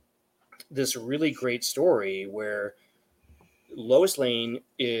this really great story where Lois Lane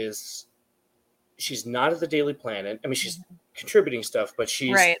she's not at the Daily Planet. I mean, she's contributing stuff, but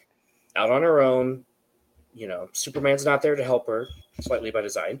she's Right. out on her own. Superman's not there to help her, slightly by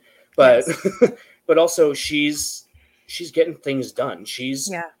design, but Yes. but also she's getting things done.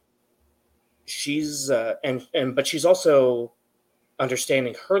 Yeah. But she's also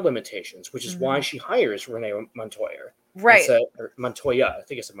understanding her limitations, which is why Mhm. she hires Renee Montoya. Right. Or Montoya, I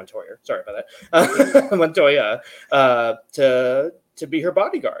think it's a Montoya. Sorry about that. Montoya, to be her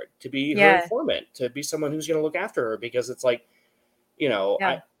bodyguard, to be her Yeah. informant, to be someone who's going to look after her, because it's like,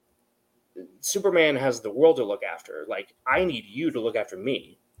 Yeah. Superman has the world to look after. Like, I need you to look after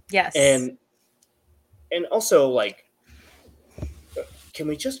me. Yes. And also, like, can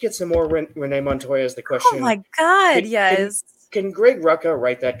we just get some more Renee Montoya is the Oh question. my God, Can, yes. can Greg Rucka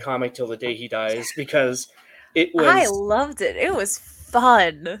write that comic till the day he dies? Because it I was, loved it. It was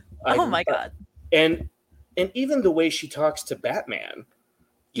fun. Oh I my God. and even the way she talks to Batman,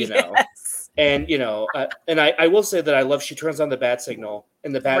 Yes. and and I will say that I love, she turns on the bat signal,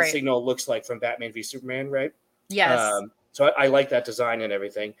 and the bat Right. signal looks like from Batman v Superman, right? Yes. So I like that design and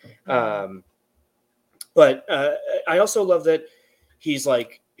everything. Mhm. But I also love that she's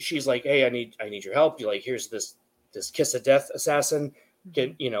like, hey, I need your help. You like, here's this kiss of death assassin.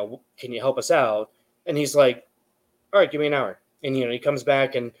 Can you help us out? And he's like, all right, give me an hour. And he comes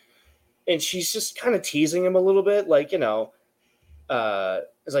back, and she's just kind of teasing him a little bit, like, it's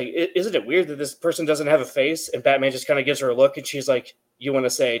like, isn't it weird that this person doesn't have a face? And Batman just kind of gives her a look, and she's like, you want to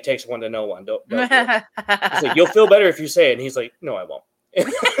say it takes one to know one, don't you? He's like, you'll feel better if you say it. And he's like, no, I won't.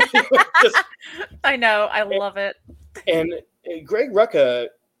 Just, I know. I love it. and Greg Rucka,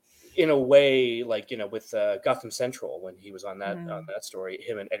 in a way, like, with Gotham Central, when he was on that story,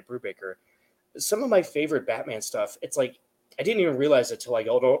 him and Ed Brubaker, some of my favorite Batman stuff, it's like, I didn't even realize it till I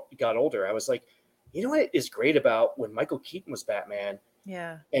got older. I was like, you know what is great about when Michael Keaton was Batman,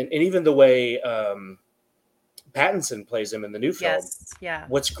 Yeah. and even the way Pattinson plays him in the new film. Yes. Yeah.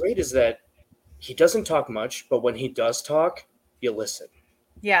 What's great is that he doesn't talk much, but when he does talk, you listen.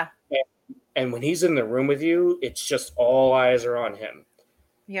 Yeah. And when he's in the room with you, it's just all eyes are on him.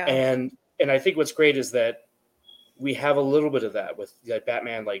 Yeah. And I think what's great is that we have a little bit of that with like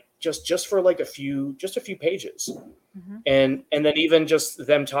Batman, like just for like a few pages, Mm-hmm. and then even just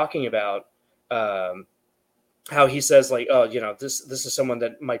them talking about how he says like, oh, this is someone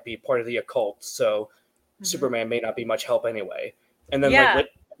that might be part of the occult, so Mm-hmm. Superman may not be much help anyway. And then Yeah.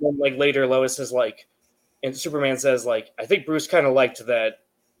 like later Lois is like, and Superman says like, I think Bruce kind of liked that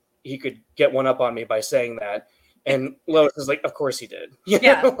he could get one up on me by saying that. And Lois is like, of course he did.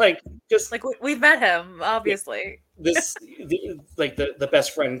 Yeah. Like just like we've met him, obviously. like the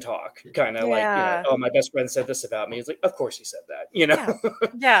best friend talk, kind of like, Yeah. oh, my best friend said this about me. It's like, of course he said that, Yeah.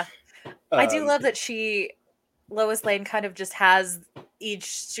 Yeah. I do um, love that Lois Lane kind of just has each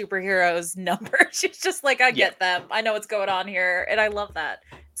superhero's number. She's just like, I get them. I know what's going on here. And I love that.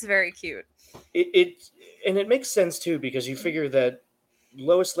 It's very cute. It makes sense too, because you figure that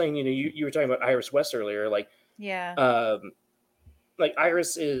Lois Lane, you were talking about Iris West earlier, like, yeah, like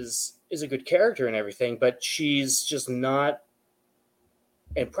Iris is a good character and everything, but she's just not,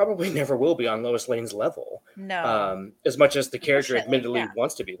 and probably never will be, on Lois Lane's level. no, As much as the character unfortunately, admittedly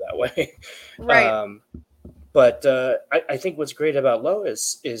wants to be that way. right. But I think what's great about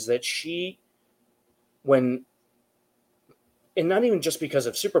Lois is that when, and not even just because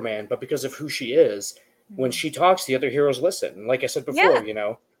of Superman, but because of who she is, when Mhm. she talks, the other heroes listen. Like I said before,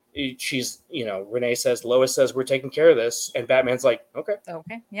 she's, Renee says, Lois says, we're taking care of this. And Batman's like, okay.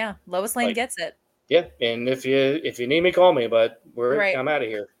 Okay, yeah. Lois Lane Like, gets it. yeah, and if you need me, call me, but Right. I'm out of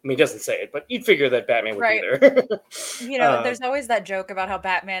here. I mean, he doesn't say it, but you'd figure that Batman would Right. be there. There's always that joke about how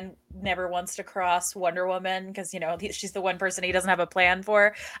Batman never wants to cross Wonder Woman because, she's the one person he doesn't have a plan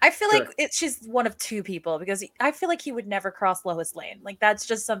for. I feel Sure. like she's one of two people because I feel like he would never cross Lois Lane. Like, that's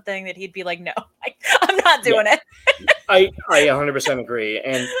just something that he'd be like, no, I'm not doing it. I 100% agree.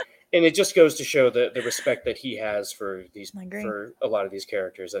 And it just goes to show the respect that he has for for a lot of these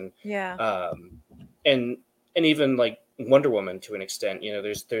characters. And yeah, and even like Wonder Woman to an extent,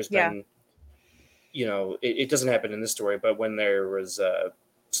 there's been, it doesn't happen in this story, but when there was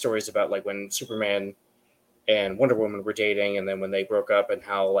stories about like when Superman and Wonder Woman were dating, and then when they broke up, and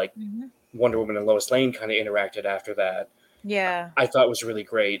how like Wonder Woman and Lois Lane kind of interacted after that. Yeah, I thought was really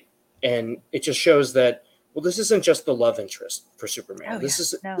great. And it just shows that, well, this isn't just the love interest for Superman. This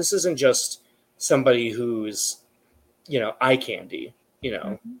isn't just somebody who's, eye candy.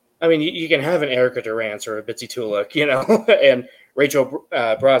 I mean, you can have an Erica Durance or a Bitsy Tulloch, and Rachel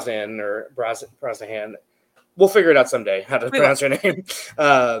Brosnan or Brosnahan. We'll figure it out someday how to pronounce her name.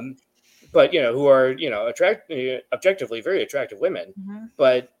 But who are objectively very attractive women. Mm-hmm.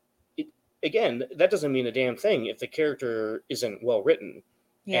 But again, that doesn't mean a damn thing if the character isn't well written.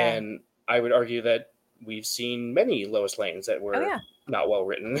 Yeah. And I would argue that we've seen many Lois Lanes that were not well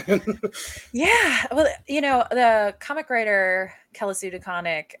written. Yeah. Well, the comic writer Kelly Sue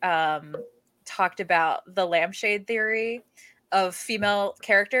DeConnick talked about the lampshade theory of female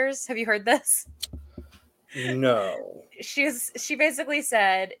characters. Have you heard this? No. She basically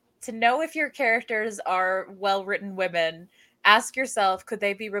said, to know if your characters are well-written women, ask yourself, could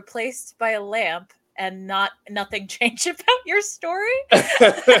they be replaced by a lamp and nothing change about your story?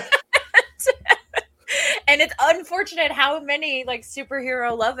 And it's unfortunate how many like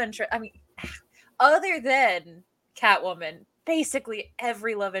superhero love interest. I mean, other than Catwoman, basically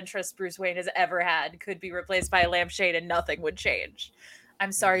every love interest Bruce Wayne has ever had could be replaced by a lampshade and nothing would change.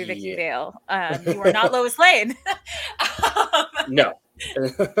 I'm sorry, Vicky Vale. You are not Lois Lane. No.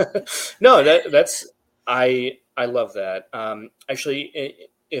 No, that's I love that. Actually,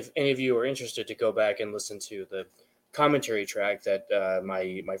 if any of you are interested to go back and listen to the commentary track that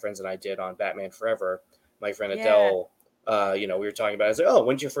my friends and I did on Batman Forever, my friend Adele, we were talking about it. I was like, oh,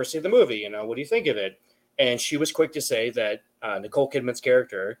 when did you first see the movie? What do you think of it? And she was quick to say that Nicole Kidman's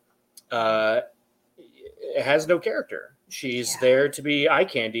character has no character. She's there to be eye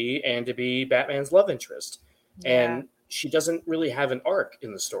candy and to be Batman's love interest. And she doesn't really have an arc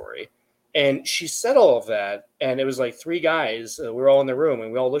in the story. And she said all of that, and it was like three guys. We were all in the room,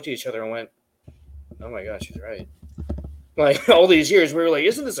 and we all looked at each other and went, oh my gosh, she's right. Like, all these years, we were like,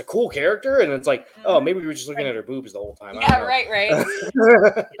 isn't this a cool character? And it's like, oh, maybe we were just looking at her boobs the whole time. Yeah, right.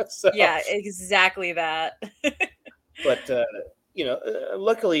 So, yeah, exactly that. But,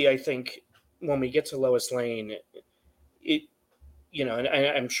 luckily, I think when we get to Lois Lane, it, and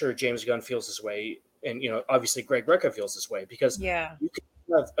I'm sure James Gunn feels this way, and, obviously Greg Rucka feels this way, because you can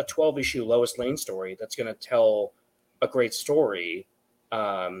have a 12-issue Lois Lane story that's going to tell a great story,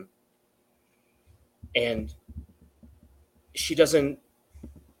 and she doesn't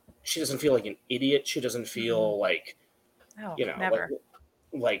feel like an idiot. She doesn't feel like, never.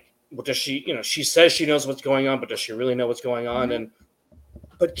 like what does she, she says she knows what's going on, but does she really know what's going on? And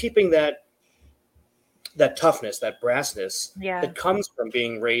but keeping that toughness, that brassness that comes from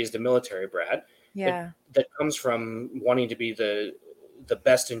being raised a military brat, that comes from wanting to be the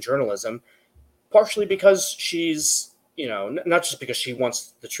best in journalism, partially because she's, not just because she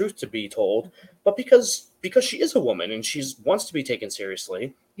wants the truth to be told, but because she is a woman and she wants to be taken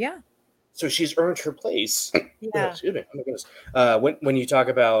seriously. Yeah. So she's earned her place. Yeah. Excuse me. Oh my goodness. When you talk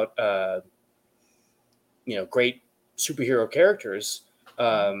about great superhero characters,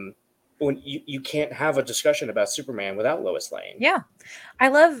 when you can't have a discussion about Superman without Lois Lane. Yeah. I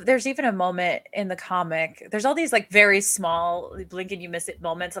love, there's even a moment in the comic. There's all these like very small blink and you miss it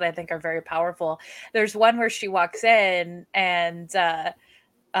moments that I think are very powerful. There's one where she walks in and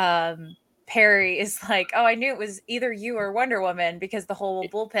Perry is like, oh, I knew it was either you or Wonder Woman because the whole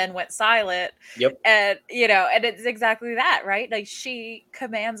bullpen went silent. Yep. And, and it's exactly that, right? Like she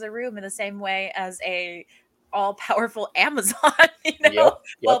commands a room in the same way as a all-powerful Amazon,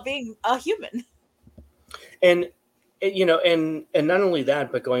 while being a human. And, and not only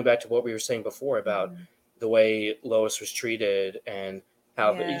that, but going back to what we were saying before about the way Lois was treated and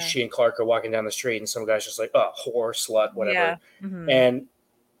how she and Clark are walking down the street and some guy's just like, oh, whore, slut, whatever. Yeah.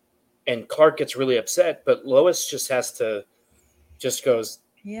 And Clark gets really upset, but Lois just goes,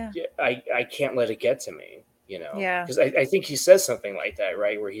 I can't let it get to me, because I think he says something like that,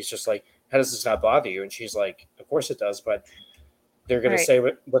 right? Where he's just like, how does this not bother you? And she's like, of course it does, but they're going to say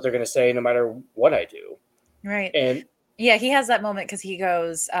what they're going to say no matter what I do. Right. And yeah, he has that moment because he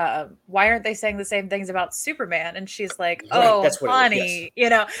goes, why aren't they saying the same things about Superman? And she's like, oh, honey,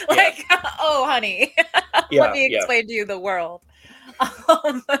 oh, honey, let me explain to you the world.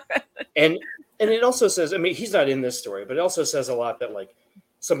 And it also says, I mean, he's not in this story, but it also says a lot that like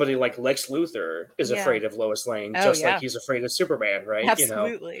somebody like Lex Luthor is afraid of Lois Lane, like he's afraid of Superman, right?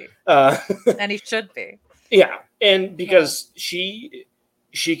 Absolutely. And he should be. Yeah. And because she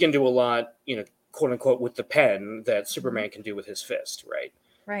can do a lot, quote unquote, with the pen that Superman can do with his fist, right?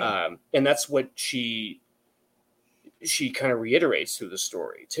 Right. And that's what she kind of reiterates through the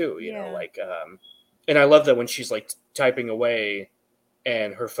story too, and I love that when she's like typing away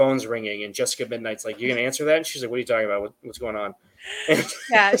and her phone's ringing and Jessica Midnight's like, you gonna answer that? And she's like, what are you talking about? What's going on?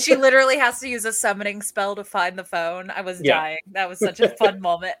 Yeah, she literally has to use a summoning spell to find the phone. I was dying. That was such a fun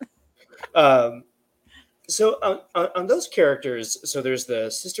moment. So on those characters, so there's the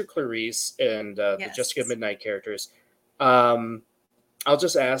Sister Clarice and the Jessica Midnight characters. I'll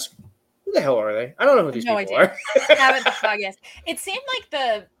just ask, who the hell are they? I don't know who these people are. Haven't the foggiest. It seemed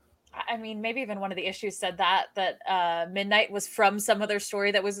like maybe even one of the issues said that Midnight was from some other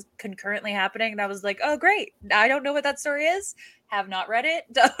story that was concurrently happening. And I was like, oh, great. I don't know what that story is. Have not read it.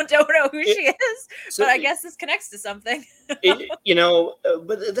 Don't know who she is. But I guess this connects to something.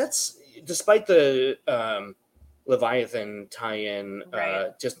 But that's, despite the Leviathan tie-in,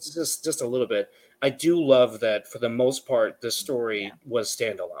 just a little bit, I do love that for the most part, the story was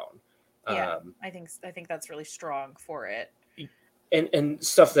standalone. Yeah, I think that's really strong for it. And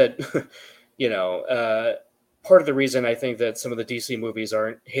stuff that, part of the reason I think that some of the DC movies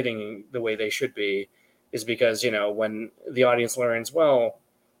aren't hitting the way they should be is because, when the audience learns, well,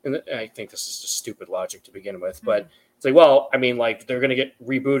 and I think this is just stupid logic to begin with, but it's like, well, I mean, like, they're going to get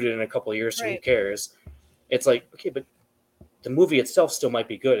rebooted in a couple of years, so who cares? It's like, okay, but the movie itself still might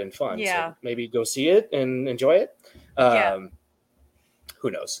be good and fun. Yeah. So maybe go see it and enjoy it. Who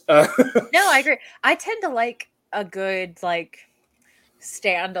knows? No, I agree. I tend to like a good, like,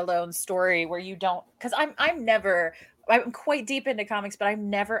 standalone story where you don't, because I'm quite deep into comics, but I'm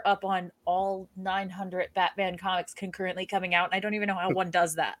never up on all 900 Batman comics concurrently coming out, and I don't even know how one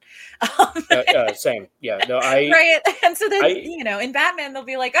does that. Same, yeah. No, right. And so then, in Batman, they'll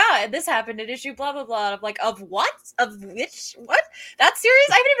be like, this happened at issue blah blah blah. I'm like, of what? Of which? What? That series?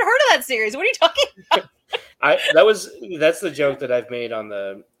 I haven't even heard of that series. What are you talking about? That's the joke that I've made on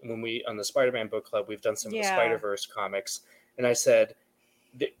the Spider-Man book club. We've done some of the Spider-Verse comics, and I said,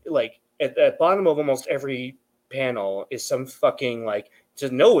 like, at the bottom of almost every panel is some fucking like, to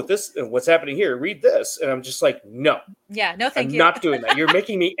know what's happening here, read this, and I'm just like, no, thank you. I'm not doing that. You're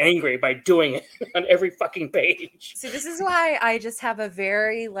making me angry by doing it on every fucking page. See, this is why I just have a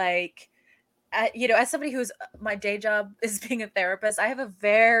very like, as somebody who's, my day job is being a therapist, I have a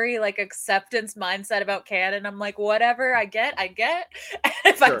very like acceptance mindset about canon. I'm like, whatever I get. And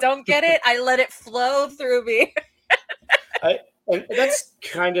if I don't get it, I let it flow through me. And that's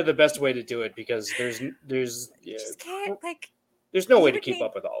kind of the best way to do it, because there's You just can't, like, there's no way to keep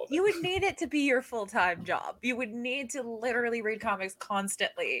up with all of you would it. need it to be your full-time job. You would need to literally read comics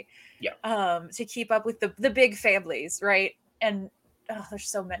constantly, Yeah. to keep up with the big families, right? And there's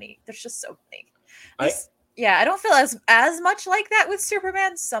so many. There's just so many. Yeah, I don't feel as much like that with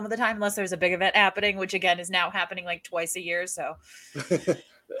Superman some of the time, unless there's a big event happening, which again is now happening like twice a year. So,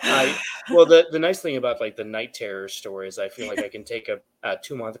 well, the nice thing about like the Night Terror stories, I feel like I can take a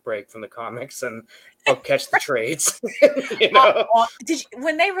 2-month break from the comics and I'll catch the trades. You know,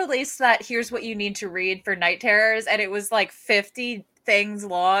 when they released that, here's what you need to read for Night Terrors, and it was like 50 things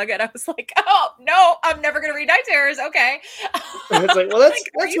long, and I was like, oh no, I'm never gonna read Night Terrors. Okay, it's like, well, that's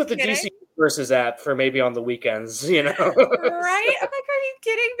like, what the kidding? DC universe is at for maybe on the weekends, you know? Right? I'm like, are you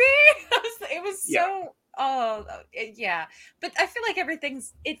kidding me? It was so. Yeah, but I feel like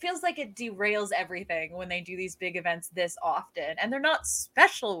it feels like it derails everything when they do these big events this often, and they're not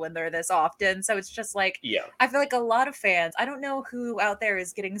special when they're this often. So it's just like, yeah, I feel like a lot of fans, I don't know who out there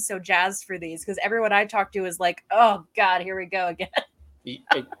is getting so jazzed for these, because everyone I talk to is like, oh god, here we go again.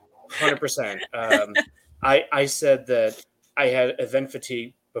 100%. I said that I had event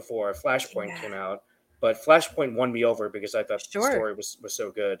fatigue before Flashpoint came out, but Flashpoint won me over because I thought the story was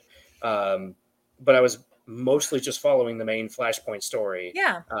so good. But I was mostly just following the main Flashpoint story.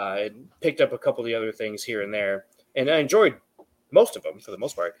 Yeah. I picked up a couple of the other things here and there, and I enjoyed most of them for the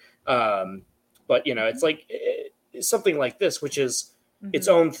most part. But, you know, it's like something like this, which is its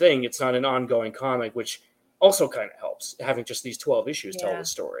own thing. It's not an ongoing comic, which also kind of helps, having just these 12 issues tell the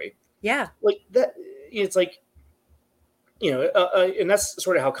story. Yeah. Like that, it's like, you know, and that's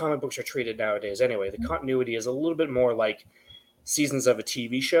sort of how comic books are treated nowadays anyway. The continuity is a little bit more like seasons of a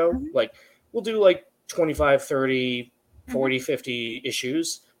TV show. Like, we'll do like 25, 30, 40, 50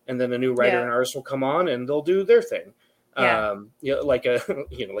 issues, and then a new writer and artist will come on and they'll do their thing. You know, like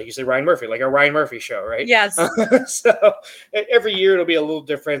like you said, Ryan Murphy, like a Ryan Murphy show, right? Yes. So every year it'll be a little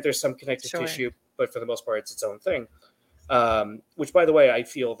different. There's some connective tissue, but for the most part, it's its own thing. Which, by the way, I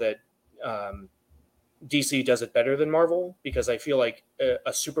feel that DC does it better than Marvel, because I feel like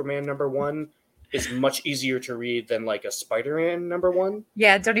a Superman #1 is much easier to read than like a Spider-Man #1.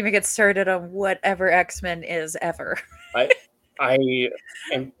 Yeah, don't even get started on whatever X-Men is ever. I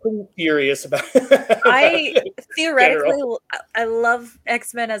am pretty furious about I theoretically, I love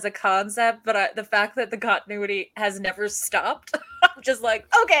X-Men as a concept, but the fact that the continuity has never stopped, I'm just like,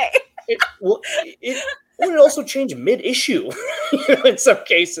 okay. It would also change mid-issue, you know, in some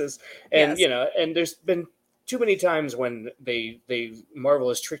cases, and you know, and there's been too many times when Marvel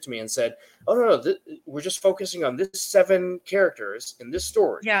has tricked me and said, "Oh no, we're just focusing on this 7 characters in this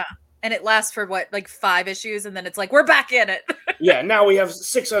story." Yeah, and it lasts for what, like 5 issues, and then it's like, we're back in it. Yeah, now we have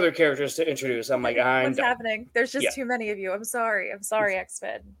 6 other characters to introduce. I'm like, what's happening? There's just too many of you. I'm sorry,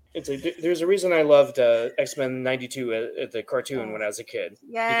 X-Men. It's like, there's a reason I loved X-Men '92 at the cartoon when I was a kid.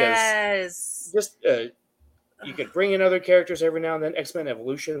 Yes, because just you could bring in other characters every now and then. X-Men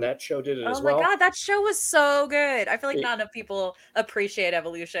Evolution, that show did it as well. Oh my god, that show was so good. I feel like not enough people appreciate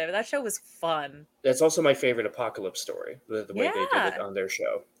Evolution, but that show was fun. That's also my favorite Apocalypse story, the way they did it on their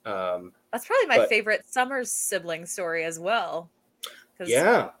show. That's probably my favorite Summers sibling story as well.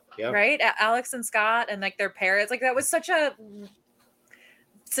 Yeah. Right? Alex and Scott and like their parents, like that was such a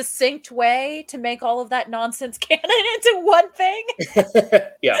succinct way to make all of that nonsense canon into one thing.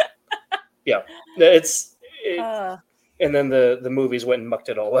 Yeah. And then the movies went and mucked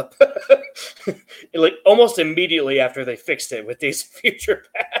it all up. Like almost immediately after they fixed it with Days of Future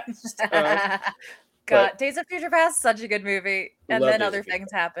Past. God, Days of Future Past, such a good movie. And then other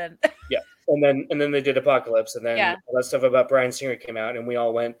things happened. Yeah. And then they did Apocalypse, and then all that stuff about Bryan Singer came out, and we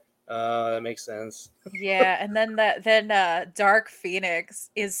all went, that makes sense. Yeah, and then Dark Phoenix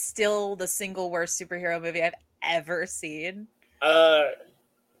is still the single worst superhero movie I've ever seen.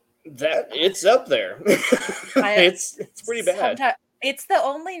 That it's up there. It's pretty bad. It's the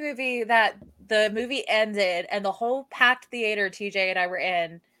only movie that the movie ended and the whole packed theater TJ and I were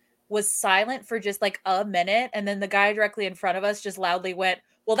in was silent for just like a minute, and then the guy directly in front of us just loudly went,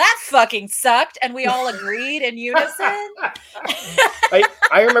 "Well, that fucking sucked," and we all agreed in unison.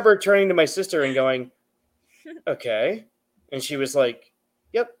 I remember turning to my sister and going, "Okay," and she was like,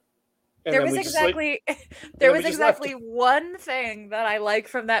 "Yep." And there was exactly one thing that I like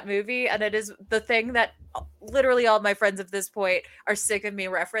from that movie, and it is the thing that literally all my friends at this point are sick of me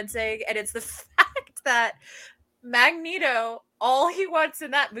referencing, and it's the fact that Magneto, all he wants in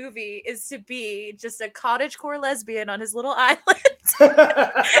that movie is to be just a cottagecore lesbian on his little island.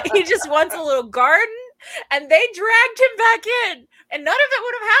 He just wants a little garden, and they dragged him back in, and none of it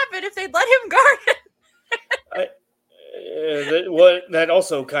would have happened if they'd let him garden. that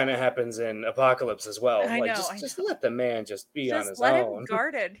also kind of happens in Apocalypse as well. I Like, know, just let the man just be on just his let him own.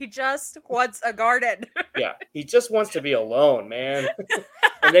 garden. He just wants a garden. Yeah, he just wants to be alone, man.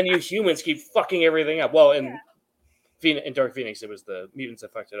 And then you humans keep fucking everything up. Well, Yeah. in Dark Phoenix, it was the mutants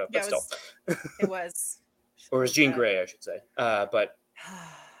that fucked it up, Yeah, but still, it was. or it was It Jean Grey, I should say. But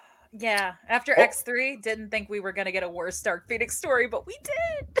yeah, after oh, X3, didn't think we were gonna get a worse Dark Phoenix story, but we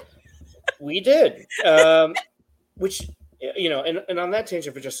did. we did. Which, and on that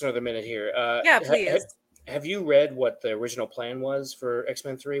tangent for just another minute here. Yeah, please. Have you read what the original plan was for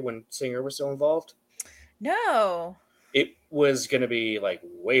X-Men 3 when Singer was still involved? No. It was going to be like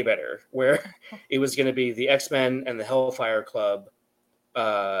way better, where it was going to be the X-Men and the Hellfire Club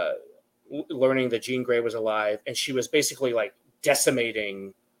learning that Jean Grey was alive, and she was basically like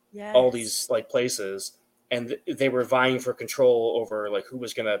decimating all Yes. these like places, and they were vying for control over like who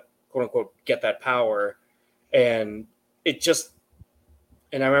was going to quote unquote get that power, and it just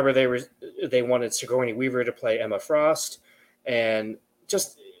and I remember they wanted Sigourney Weaver to play Emma Frost, and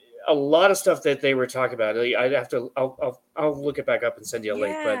just a lot of stuff that they were talking about. I'd have to I'll look it back up and send you a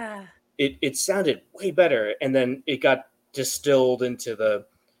link, but Yeah. it sounded way better, and then it got distilled into the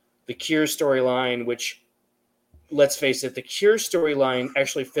Cure storyline, which, let's face it, the Cure storyline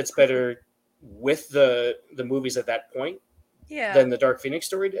actually fits better with the movies at that point Yeah. than the Dark Phoenix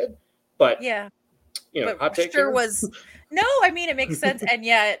story did. But Yeah. But hot take sure there. was no, I mean it makes sense, and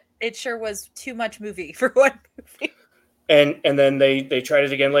yet it sure was too much movie for one movie. And then they tried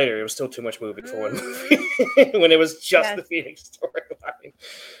it again later. It was still too much movie for one movie when it was just the Phoenix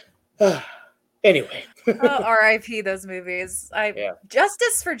storyline. Anyway. R.I.P. those movies. Yeah.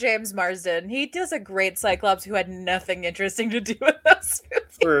 Justice for James Marsden. He does a great Cyclops who had nothing interesting to do with those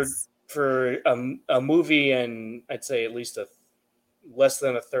movies. For a movie, and I'd say at least less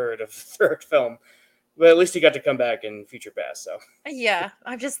than a third of the third film. But at least he got to come back in Future Past. So yeah,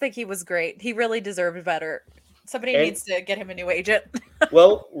 I just think he was great. He really deserved better. Somebody needs to get him a new agent.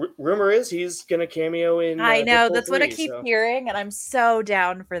 Well, rumor is he's going to cameo in. I know, Deadpool that's 3, what I keep hearing, and I'm so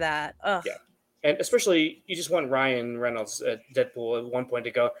down for that. Ugh. Yeah, and especially you just want Ryan Reynolds at Deadpool at one point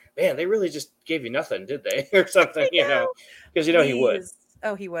to go, man, they really just gave you nothing, did they, or something? Because he would.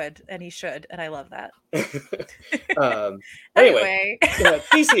 Oh, he would, and he should, and I love that. Anyway,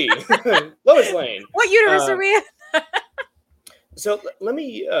 DC, Lois Lane. What universe are we in? So let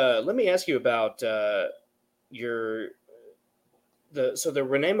me ask you about the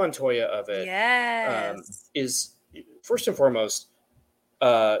Renee Montoya of it. Yes. Is first and foremost,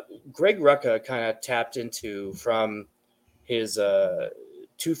 Greg Rucka kind of tapped into from his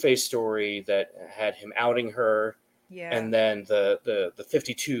Two-Face story that had him outing her. Yeah. And then the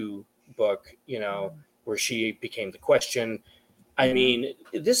 52 book, where she became the Question. I mean,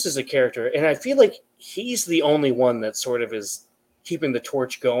 this is a character, and I feel like he's the only one that sort of is keeping the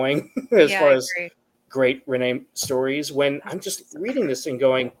torch going as far as great Renee stories. When I'm just reading this and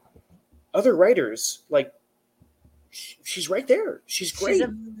going, other writers, like, she's right there. She's great. She's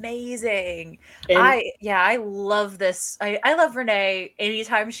amazing. I love this. I love Renee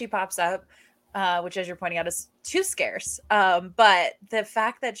anytime she pops up. Which, as you're pointing out, is too scarce. But the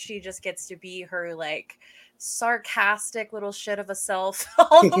fact that she just gets to be her like sarcastic little shit of a self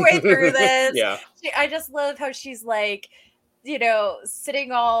all the way through this. Yeah. I just love how she's like,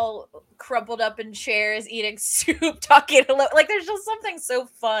 sitting all crumpled up in chairs, eating soup, talking alone. Like, there's just something so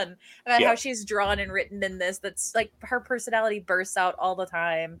fun about how she's drawn and written in this. That's like her personality bursts out all the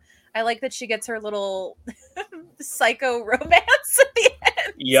time. I like that she gets her little psycho romance at the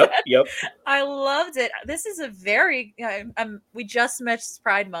end. Yep. I loved it. This is a very, we just missed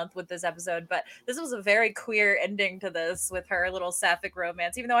Pride Month with this episode, but this was a very queer ending to this with her little sapphic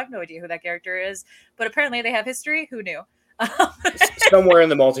romance, even though I have no idea who that character is. But apparently they have history. Who knew? Somewhere in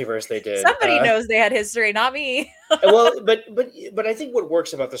the multiverse they did. Somebody knows they had history, not me. Well, but I think what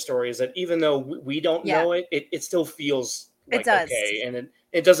works about the story is that even though we don't know it, it still feels like it does. Okay, and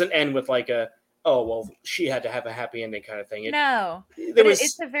it doesn't end with like a, oh well, she had to have a happy ending kind of thing.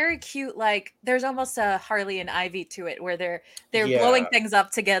 It's a very cute, like, there's almost a Harley and Ivy to it, where they're blowing things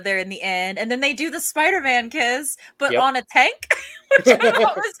up together in the end, and then they do the Spider-Man kiss, but on a tank, which I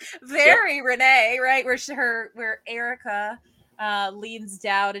thought was very Renee, right? Where Erica leans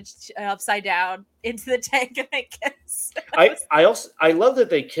down and upside down into the tank and they kiss. I love that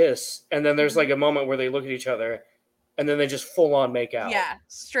they kiss, and then there's like a moment where they look at each other. And then they just full on make out. Yeah,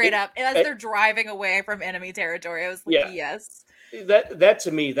 straight up. And as they're driving away from enemy territory, I was like, yes. That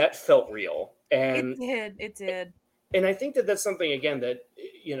to me, that felt real. And it did. And I think that's something, again, that,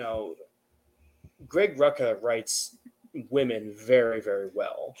 Greg Rucka writes women very, very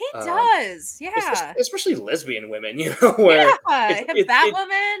well. He does, Especially, yeah. especially lesbian women, you know, where Yeah, it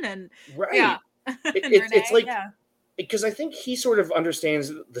Batwoman and yeah, right. and It's Renee, like, yeah. because I think he sort of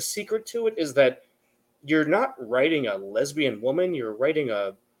understands the secret to it is that you're not writing a lesbian woman, you're writing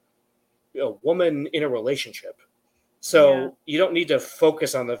a woman in a relationship. Yeah. So you don't need to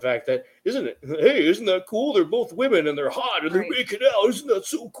focus on the fact that isn't that cool? They're both women and they're hot and they're Right. making out. Isn't that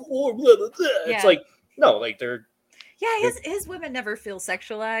so cool? Blah, blah, blah. It's Yeah. like, no, like they're His women never feel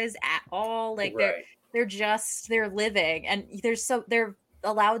sexualized at all. Like right. they're living, and they're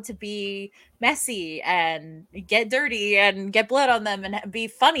allowed to be messy and get dirty and get blood on them and be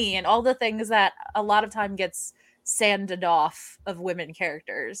funny and all the things that a lot of time gets sanded off of women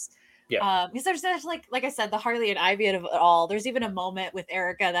characters. Yeah. Because there's like I said, the Harley and Ivy of it all. There's even a moment with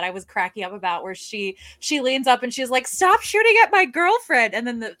Erica that I was cracking up about where she leans up and she's like, "Stop shooting at my girlfriend," and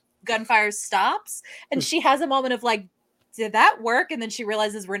then the gunfire stops and she has a moment of like, did that work? And then she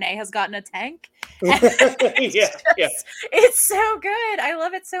realizes Renee has gotten a tank. Yeah. It's so good. I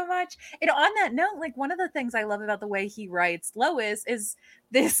love it so much. And on that note, like one of the things I love about the way he writes Lois is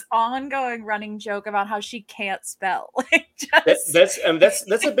this ongoing running joke about how she can't spell. Like that's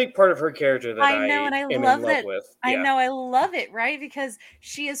a big part of her character that I know, and I am in love love that. with. I Yeah. know, I love it, right? Because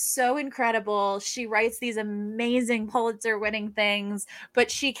she is so incredible. She writes these amazing Pulitzer-winning things, but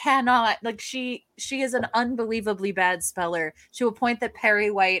she cannot, like, she is an unbelievably bad speller to a point that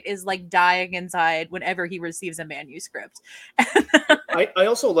Perry White is like dying inside whenever he receives a manuscript. I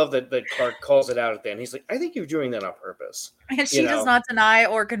also love that Clark calls it out at the end. He's like, I think you're doing that on purpose. And she does not deny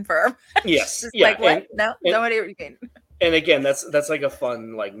or confirm. Yes. She's Yeah. like, what? No, nobody what you mean. And again, that's like a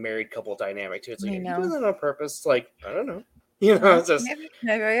fun like married couple dynamic too. It's like, are you doing that on purpose? It's like, I don't know. You know, it's just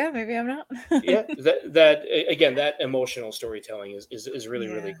maybe I'm not. yeah. That again, that emotional storytelling is really,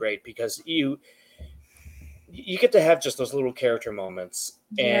 really great because you get to have just those little character moments.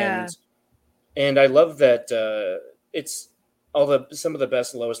 And I love that it's some of the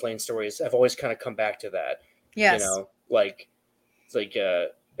best Lois Lane stories have always kind of come back to that. Yes. You know, like it's like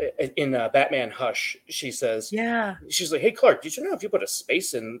in Batman Hush, she says, she's like, "Hey Clark, did you know if you put a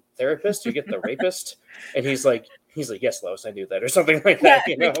space in therapist, you get the rapist?" And he's like, "Yes, Lois, I knew that," or something like that.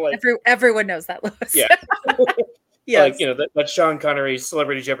 You know, like everyone knows that, Lois. Yeah. Yes. Like, you know, that Sean Connery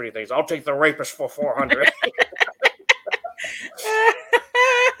Celebrity Jeopardy things. I'll take the rapist for 400.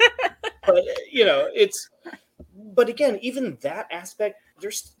 But you know, but again, even that aspect,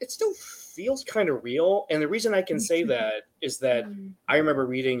 it still feels kind of real. And the reason I can say that is that I remember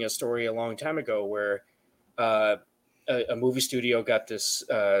reading a story a long time ago where a movie studio got this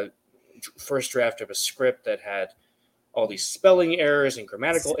first draft of a script that had all these spelling errors and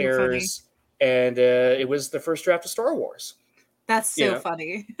grammatical errors, and it was the first draft of Star Wars. That's so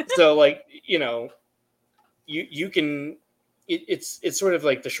funny. So, like, you know, you can. It's sort of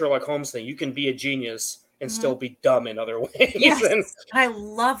like the Sherlock Holmes thing. You can be a genius and still be dumb in other ways. Yes, I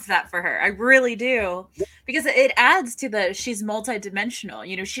love that for her. I really do, because it adds to she's multidimensional.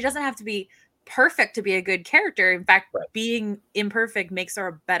 You know, she doesn't have to be perfect to be a good character. In fact, being imperfect makes her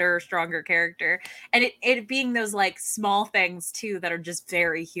a better, stronger character. And it being those like small things too that are just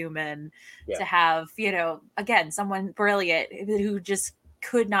very human to have, you know, again, someone brilliant who just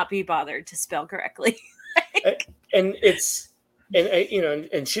could not be bothered to spell correctly. And it's, and you know,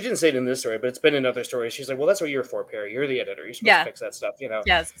 and she didn't say it in this story, but it's been in other stories. She's like, "Well, that's what you're for, Perry. You're the editor. You're supposed to fix that stuff." You know.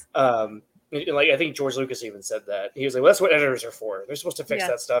 Yes. Like I think George Lucas even said that. He was like, "Well, that's what editors are for. They're supposed to fix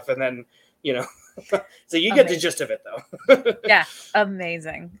that stuff." And then, you know, so you get the gist of it, though. Yeah,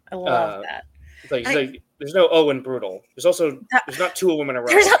 amazing. I love that. Like, there's no O in brutal. There's not two women around.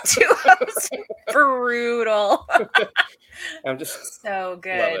 There's not two O's. Brutal. I'm just so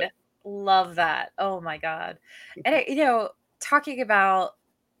good. Love that. Oh my god. And you know, talking about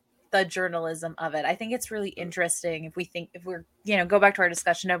the journalism of it, I think it's really interesting if we're, you know, go back to our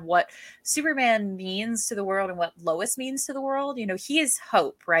discussion of what Superman means to the world and what Lois means to the world. You know, he is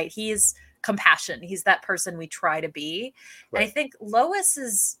hope, right? He is compassion. He's that person we try to be. Right. And I think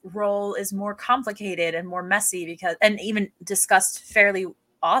Lois's role is more complicated and more messy and even discussed fairly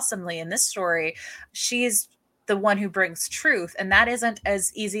awesomely in this story. She's the one who brings truth, and that isn't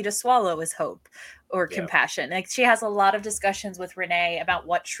as easy to swallow as hope or compassion. Like, she has a lot of discussions with Renee about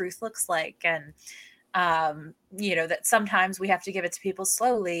what truth looks like, and you know, that sometimes we have to give it to people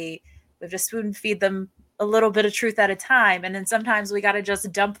slowly. We have to spoon feed them a little bit of truth at a time, and then sometimes we got to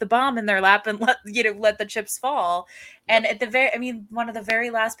just dump the bomb in their lap and let the chips fall. And at one of the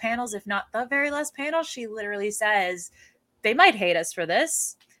very last panels, if not the very last panel, she literally says, "They might hate us for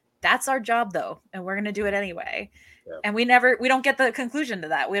this. That's our job, though, and we're going to do it anyway." Yeah. And we don't get the conclusion to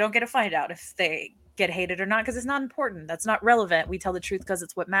that. We don't get to find out if they get hated or not because it's not important. That's not relevant. We tell the truth because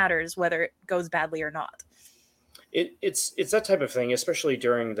it's what matters, whether it goes badly or not. It's that type of thing, especially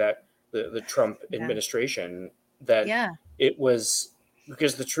during the Trump administration, that it was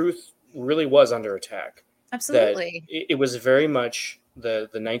because the truth really was under attack. Absolutely. That it was very much the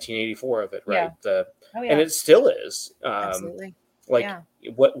 1984 of it, right? And it still is. Absolutely.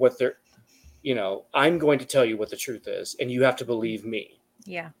 What they're, I'm going to tell you what the truth is, and you have to believe me.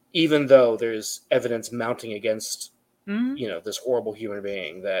 Yeah. Even though there's evidence mounting against, this horrible human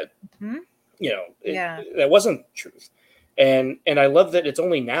being that, that wasn't truth. And I love that it's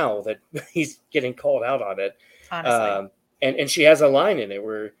only now that he's getting called out on it. Honestly. And she has a line in it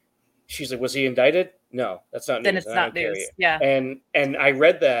where she's like, was he indicted? No, that's not news. Then it's not news. Yeah. And I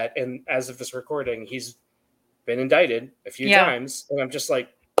read that, and as of this recording, he's been indicted a few times. And I'm just like,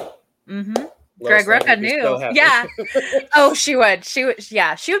 Greg Rucka knew. Yeah. Oh, she would. She would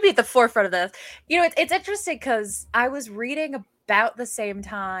be at the forefront of this. It's interesting because I was reading about the same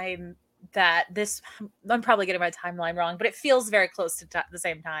time that this, I'm probably getting my timeline wrong, but it feels very close to the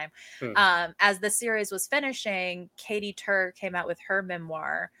same time. As the series was finishing, Katie Tur came out with her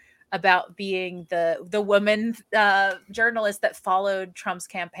memoir about being the woman journalist that followed Trump's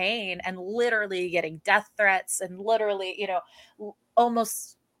campaign and literally getting death threats and literally,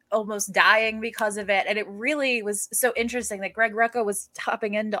 almost dying because of it. And it really was so interesting that Greg Rucka was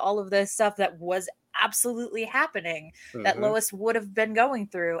tapping into all of this stuff that was absolutely happening, that Lois would have been going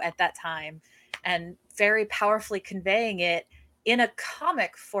through at that time, and very powerfully conveying it in a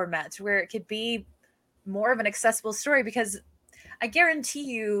comic format where it could be more of an accessible story. Because I guarantee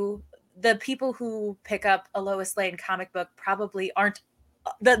you the people who pick up a Lois Lane comic book probably aren't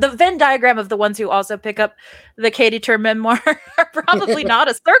the Venn diagram of the ones who also pick up the Katie Tur memoir are probably not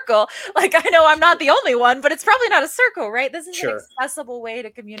a circle. Like, I know I'm not the only one, but it's probably not a circle, right? This is an accessible way to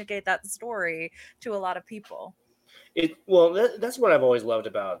communicate that story to a lot of people. That's what I've always loved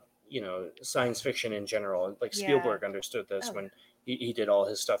about, science fiction in general. Like Spielberg understood this when he did all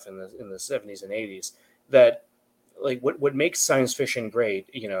his stuff in the 70s and 80s, that like what makes science fiction great,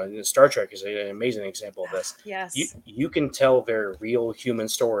 Star Trek is an amazing example of this. Yes. You can tell very real human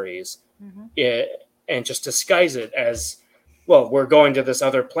stories and just disguise it as, well, we're going to this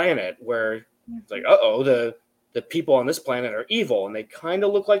other planet where it's like, the people on this planet are evil and they kind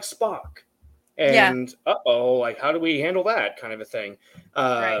of look like Spock. And like, how do we handle that kind of a thing?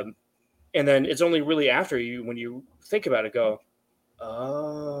 And then it's only really after when you think about it, go,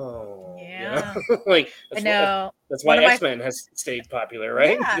 like that's why X-Men has stayed popular,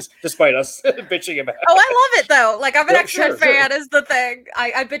 right? Despite us bitching about it. I love it though. Like, I'm an X-Men fan is the thing.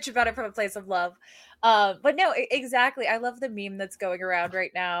 I bitch about it from a place of love. But no, exactly. I love the meme that's going around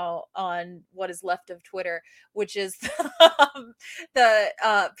right now on what is left of Twitter, which is the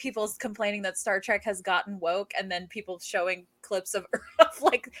people's complaining that Star Trek has gotten woke, and then people showing clips of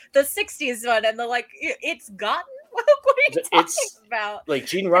like the 60s one, and they're like, it's gotten woke? What are you talking about? Like,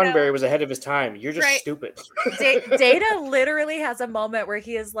 Gene Roddenberry was ahead of his time. You're just stupid. Data literally has a moment where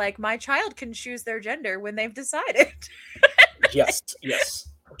he is like, my child can choose their gender when they've decided. Yes.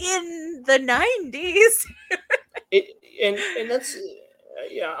 In the 90s. And that's,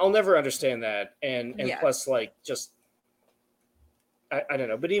 I'll never understand that. And plus, like, just, I don't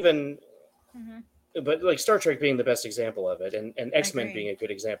know, but even... But like Star Trek being the best example of it, and X-Men being a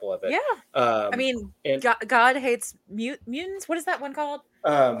good example of it. I mean, God hates mutants. What is that one called?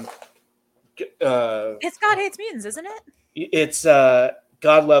 It's God hates mutants, isn't it? It's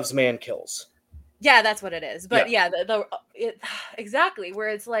God loves, man kills. Yeah, that's what it is. But exactly, where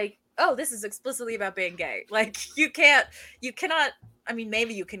it's like, oh, this is explicitly about being gay. Like, you cannot. I mean,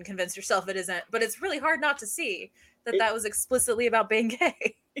 maybe you can convince yourself it isn't, but it's really hard not to see that was explicitly about being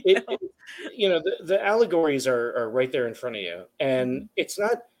gay. The allegories are right there in front of you, and it's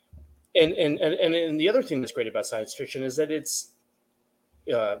not. And the other thing that's great about science fiction is that it's,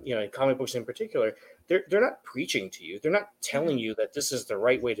 in comic books in particular, they're not preaching to you. They're not telling you that this is the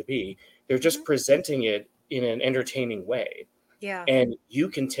right way to be. They're just presenting it in an entertaining way. Yeah. And you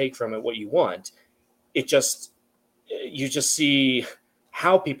can take from it what you want. You just see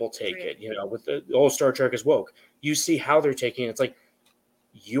how people take it. With the old Star Trek is woke. You see how they're taking it. It's like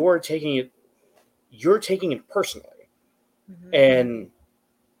you're taking it personally, and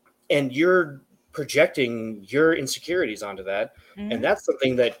you're projecting your insecurities onto that, and that's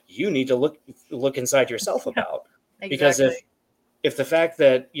something that you need to look inside yourself about. Exactly. Because if the fact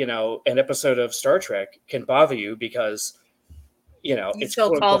that an episode of Star Trek can bother you because it's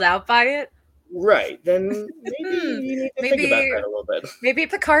so called out by it. right, then maybe you need to think about maybe that a little bit. maybe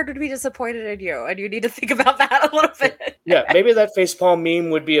Picard would be disappointed in you, and you need to think about that a little bit. Yeah, maybe that facepalm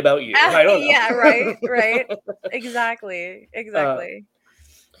meme would be about you. I don't Yeah, right, right. know. Exactly, uh, exactly.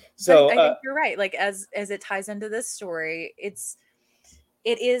 But so, I think you're right. Like as it ties into this story, it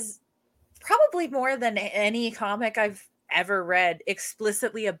is probably more than any comic I've ever read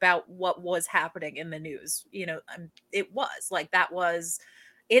explicitly about what was happening in the news. It was like that was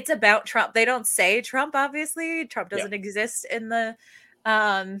it's about Trump. They don't say Trump, obviously. Trump yeah. doesn't exist in the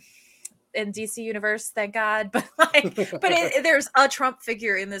um in DC universe, thank God. But there's a Trump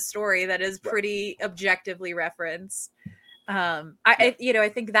figure in this story that is Right. pretty objectively referenced. Yeah. I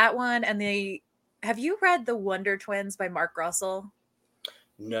think that one and the have you read The Wonder Twins by Mark Russell?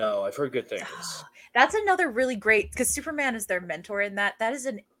 No, I've heard good things. That's another really great because Superman is their mentor in that. That is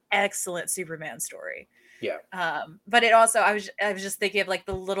an excellent Superman story. Yeah. But it also I was just thinking of like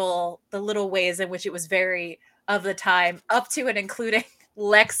the little ways in which it was very of the time, up to and including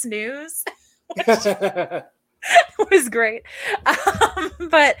Lex News, which was great.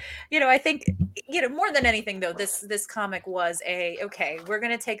 But I think more than anything though, this comic was okay, we're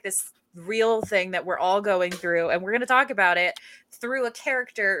gonna take this real thing that we're all going through and we're gonna talk about it through a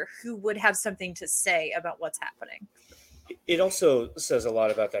character who would have something to say about what's happening. It also says a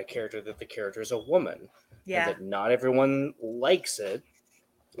lot about that character that the character is a woman, and Yeah. that not everyone likes it.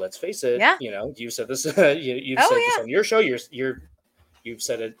 Let's face it. Yeah. You said this. You've said this Oh on your show. You've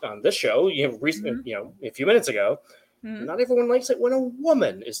said it on this show. yeah. A few minutes ago. Mhm. Not everyone likes it when a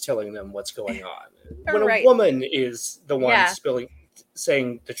woman is telling them what's going on. When a Right. woman is the one Yeah.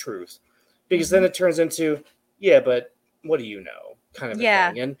 saying the truth, because Mhm. then it turns into, yeah, but what do you know, kind of a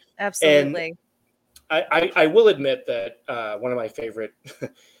Yeah. thing. And Absolutely. I will admit that one of my favorite,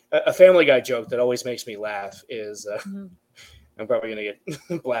 a Family Guy joke that always makes me laugh is, Mhm. I'm probably going to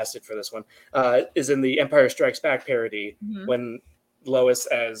get blasted for this one, is in the Empire Strikes Back parody Mhm. when Lois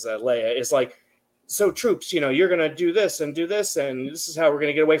as Leia is like, so troops, you're going to do this, and this is how we're going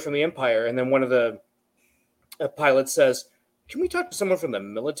to get away from the Empire. And then one of the pilots says, can we talk to someone from the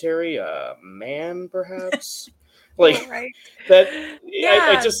military? Man, perhaps? Oh, Like right. that. I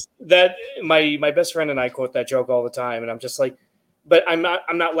Yeah. just, that my best friend and I quote that joke all the time. And I'm just like, but I'm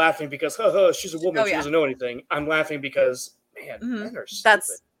not laughing because, she's a woman. Oh, She yeah. doesn't know anything. I'm laughing because, man, Mhm. men are stupid.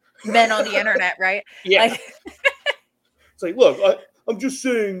 That's men on the internet, right? Yeah. Like It's like, look, I'm just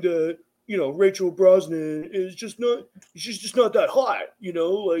saying that, Rachel Brosnan she's just not that hot,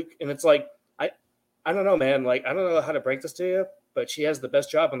 like, and it's like, I don't know, man, like, I don't know how to break this to you, but she has the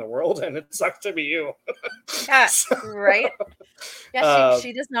best job in the world, and it sucks to be you. yeah, So, right? Yeah, she uh,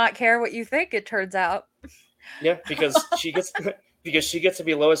 she does not care what you think, it turns out. yeah, because she gets because she gets to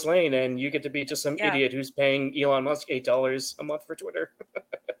be Lois Lane, and you get to be just some Yeah. idiot who's paying Elon Musk $8 a month for Twitter.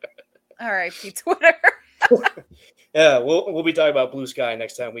 R.I.P. Twitter. Yeah, we'll be talking about Blue Sky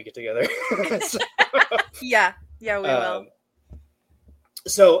next time we get together. So, Yeah. Yeah, we will. um,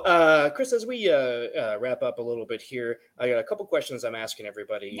 So, Chris, as we wrap up a little bit here, I got a couple questions I'm asking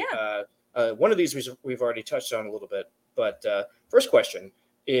everybody. Yeah. One of these we've already touched on a little bit, but first question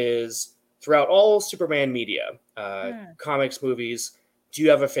is: throughout all Superman media, comics, movies, do you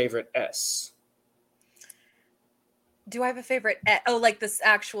have a favorite S? Do I have a favorite? Oh, like this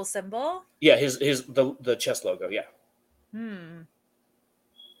actual symbol? Yeah, the chest logo. Yeah. Hmm.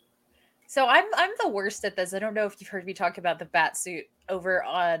 So I'm the worst at this. I don't know if you've heard me talk about the bat suit over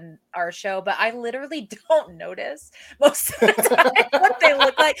on our show, but I literally don't notice most of the time what they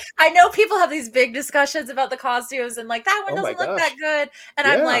look like. I know people have these big discussions about the costumes and like that one Oh my doesn't look that gosh. good, and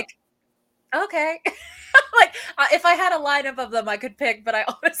I'm Yeah. like, okay. Like if I had a lineup of them, I could pick, but I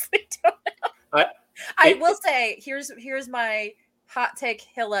honestly don't know. I will say, here's my hot take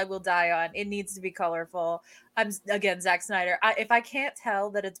hill I will die on. It needs to be colorful. I'm again Zack Snyder. If I can't tell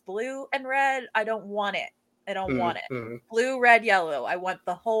that it's blue and red, I don't want it. I don't want it. Mm-hmm. Blue, red, yellow. I want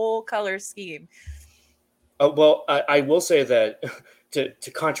the whole color scheme. Well, I will say that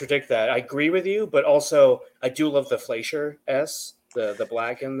to contradict that, I agree with you, but also I do love the Fleischer S, the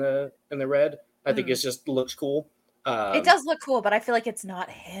black and the red. I think it just looks cool. It does look cool, but I feel like it's not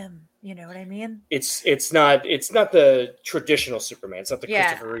him. You know what I mean? It's not the traditional Superman. It's not the Yeah.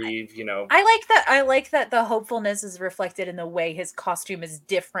 Christopher Reeve. I like that. I like that the hopefulness is reflected in the way his costume is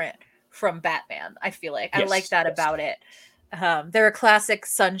different from Batman. I feel like I like that about it. They're a classic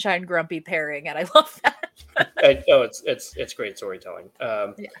sunshine grumpy pairing, and I love that. It's great storytelling.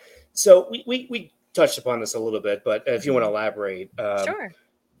 Yeah. So we touched upon this a little bit, but if you want to elaborate, Sure.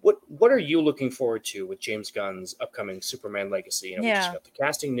 What are you looking forward to with James Gunn's upcoming Superman Legacy? We just got the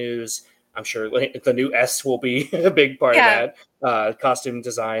casting news. I'm sure the new S will be a big part of that, costume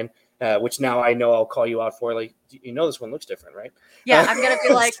design. which now I know I'll call you out for. Like, you know, this one looks different, right? Yeah, I'm gonna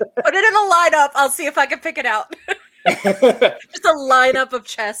be like, put it in a lineup. I'll see if I can pick it out. Just a lineup of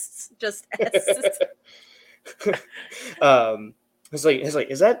chests, just S's. It's like,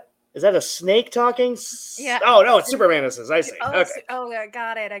 is that a snake talking? Yeah. Oh no, it's Superman. This is. I see. Oh, Okay. I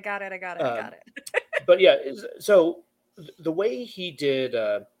got it. I got it. But yeah, so the way he did,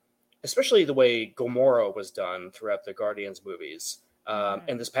 especially the way Gamora was done throughout the Guardians movies,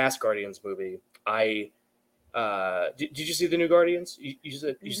 and this past Guardians movie, did you see the new Guardians? You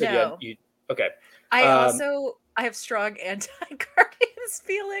said No. you okay. I have strong anti-Guardians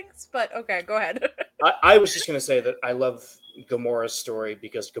feelings, but okay, go ahead. I was just gonna say that I love Gamora's story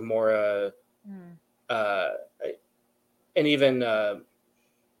because Gamora, and even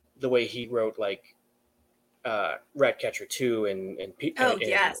the way he wrote like Ratcatcher 2 and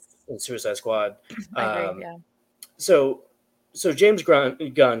Suicide Squad. I agree, yeah. So James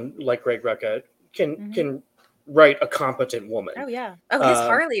Gunn, like Greg Rucka, can write a competent woman. Oh yeah. Oh, his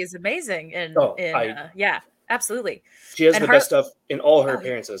Harley is amazing. Yeah, absolutely. She has the best stuff in all her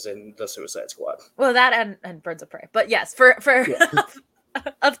appearances in the Suicide Squad. Well, that and Birds of Prey. But yes, for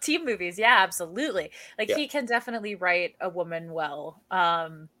of team movies, yeah, absolutely. Like he can definitely write a woman well.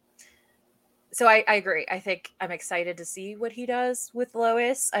 So I agree. I think I'm excited to see what he does with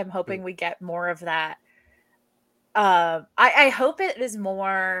Lois. I'm hoping we get more of that. I hope it is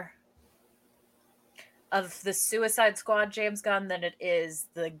more of the Suicide Squad James Gunn than it is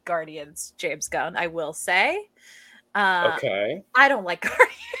the Guardians James Gunn, I will say. Okay. I don't like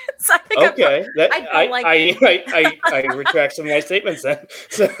Guardians. I think I retract some of my statements then.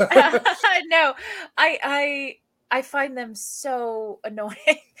 So. No, I find them so annoying.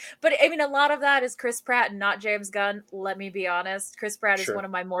 But I mean, a lot of that is Chris Pratt and not James Gunn. Let me be honest. Chris Pratt is one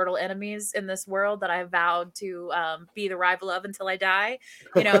of my mortal enemies in this world that I have vowed to be the rival of until I die.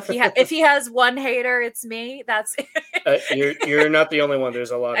 You know, if he has one hater, it's me. That's you're not the only one.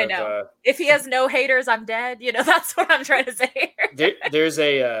 There's a lot. I know. If he has no haters, I'm dead. You know, that's what I'm trying to say.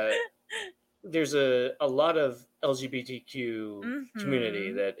 There's a lot of LGBTQ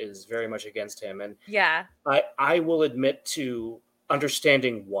community that is very much against him, and I will admit to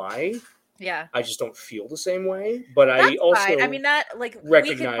understanding why. Yeah, I just don't feel the same way, but that's I mean that we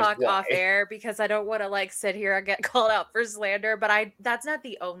can talk off air because I don't want to like sit here and get called out for slander, but that's not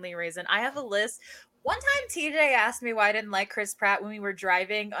the only reason. I have a list. One time TJ asked me why I didn't like Chris Pratt when we were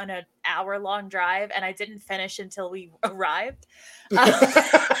driving on an hour-long drive, and I didn't finish until we arrived.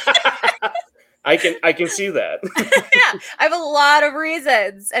 I can see that. Yeah, I have a lot of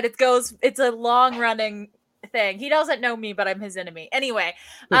reasons, and it's a long running thing. He doesn't know me, but I'm his enemy. Anyway,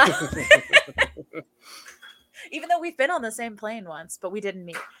 even though we've been on the same plane once, but we didn't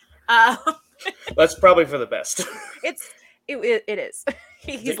meet. That's probably for the best. It is.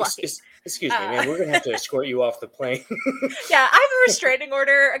 He's lucky. Excuse me, man. We're gonna have to escort you off the plane. Yeah, I have a restraining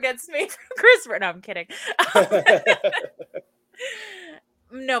order against me from Chris. No, I'm kidding.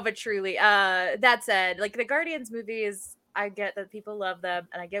 No, but truly, that said, like the Guardians movies, I get that people love them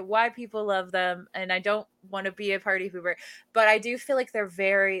and I get why people love them, and I don't want to be a party pooper, but I do feel like they're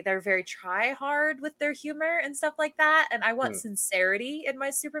very try hard with their humor and stuff like that, and I want sincerity in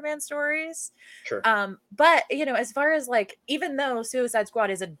my Superman stories. Sure. But you know, as far as like, even though Suicide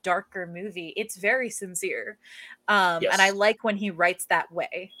Squad is a darker movie, it's very sincere. Yes. And I like when he writes that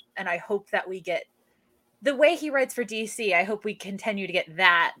way, and I hope that we get the way he writes for DC. I hope we continue to get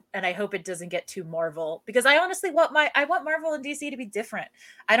that, and I hope it doesn't get too Marvel, because I honestly want Marvel and DC to be different.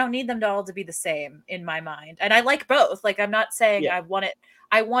 I don't need them to all to be the same in my mind, and I like both. Like, I'm not saying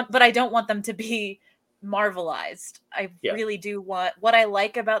but I don't want them to be Marvelized. I really do want what I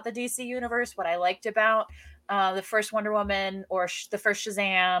like about the DC universe, what I liked about the first Wonder Woman or the first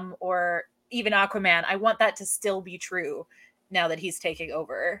Shazam or even Aquaman. I want that to still be true now that he's taking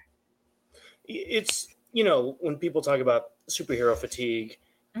over. It's, you know, when people talk about superhero fatigue,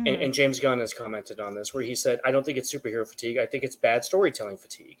 and James Gunn has commented on this, where he said, I don't think it's superhero fatigue. I think it's bad storytelling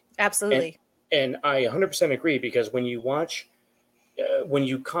fatigue. Absolutely. And I 100% agree, because when you watch, when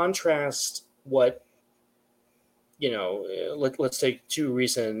you contrast what, you know, let's take two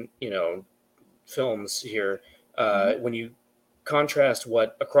recent, you know, films here. When you contrast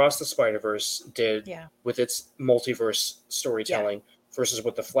what Across the Spider-Verse did with its multiverse storytelling versus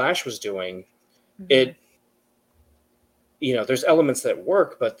what The Flash was doing, it, you know, there's elements that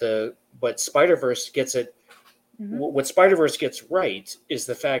work, but Spider-Verse gets it. What Spider-Verse gets right is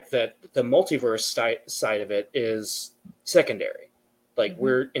the fact that the multiverse side of it is secondary. Like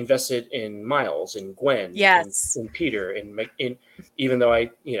we're invested in Miles and Gwen Yes. and Peter in even though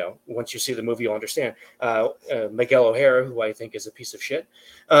once you see the movie you'll understand Miguel O'Hara, who I think is a piece of shit.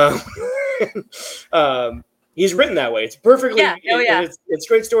 He's written that way. It's perfectly Yeah. Oh yeah. it's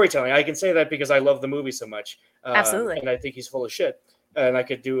great storytelling. I can say that because I love the movie so much. Absolutely. And I think he's full of shit. And I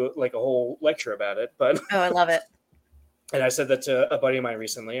could do like a whole lecture about it, but I love it. And I said that to a buddy of mine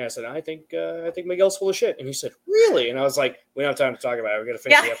recently. I said, I think Miguel's full of shit. And he said, really? And I was like, we don't have time to talk about it. We're going to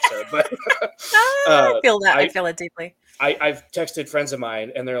finish the episode. But I feel that. I feel it deeply. I've texted friends of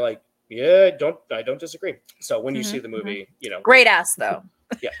mine and they're like, yeah, I don't disagree. So when you see the movie, Great ass though.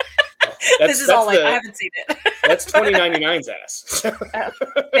 Yeah. This is all I haven't seen it. That's 2099's ass.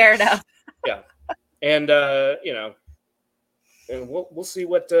 Fair enough. Yeah. And, and we'll see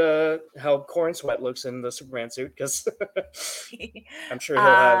what how Corn Sweat looks in the Superman suit because I'm sure he'll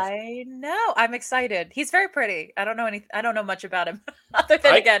have. I know. I'm excited. He's very pretty. I don't know much about him other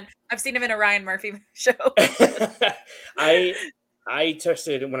than again I've seen him in a Ryan Murphy show. I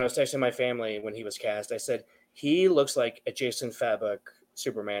texted when I was texting my family when he was cast. I said he looks like a Jason Fabok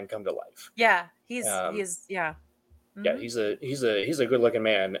Superman come to life. Yeah, he's yeah. Mm-hmm. Yeah, he's a good looking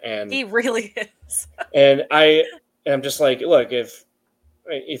man, and he really is. And I'm just like, look, if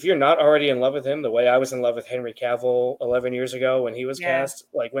you're not already in love with him the way I was in love with Henry Cavill 11 years ago when he was cast,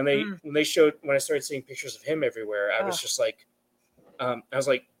 like when I started seeing pictures of him everywhere, I was just like, I'm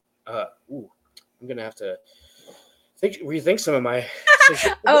gonna have to rethink some of my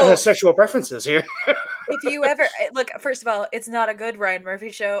sexual preferences here. If you ever look, first of all, it's not a good Ryan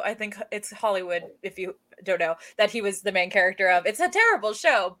Murphy show. I think it's Hollywood. If you don't know that he was the main character of, it's a terrible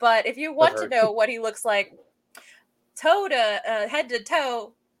show. But if you want to know what he looks like, head to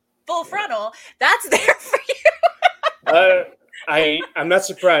toe, full frontal, that's there for you. I'm not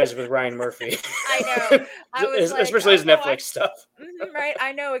surprised with Ryan Murphy. I know. I was especially his Netflix stuff. Right.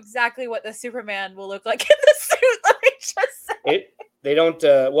 I know exactly what the Superman will look like in the suit. Let me just say. They don't.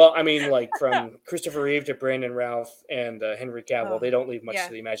 Well, I mean, like from Christopher Reeve to Brandon Routh and Henry Cavill, they don't leave much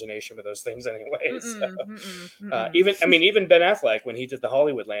to the imagination with those things, anyways. Even Ben Affleck when he did the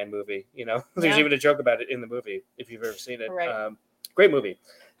Hollywoodland movie, there's even a joke about it in the movie if you've ever seen it. Right. Great movie,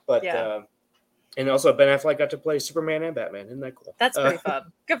 but and also Ben Affleck got to play Superman and Batman. Isn't that cool? That's pretty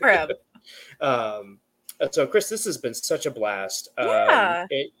fun. Good for him. So, Chris, this has been such a blast. Yeah.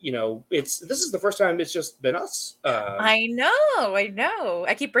 This is the first time it's just been us. I know.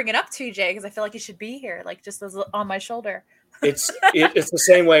 I keep bringing up TJ because I feel like he should be here, like just on my shoulder. It's the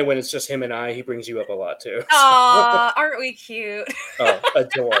same way when it's just him and I. He brings you up a lot too. Aw, aren't we cute? Oh,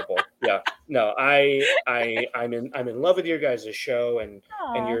 adorable. Yeah. No, I'm in love with your guys' show and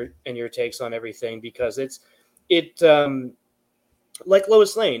your takes on everything because it like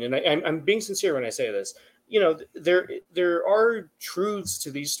Lois Lane, and I'm being sincere when I say this. There are truths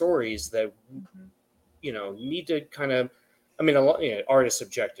to these stories that need to kind of. I mean, art is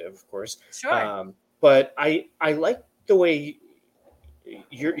subjective, of course. Sure. But I like the way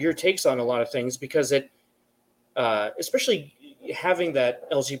your takes on a lot of things because it, especially having that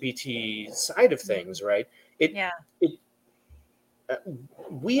LGBT side of things, right?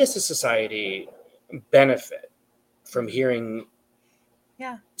 We as a society benefit from hearing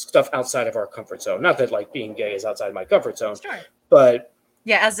stuff outside of our comfort zone. Not that like being gay is outside my comfort zone, but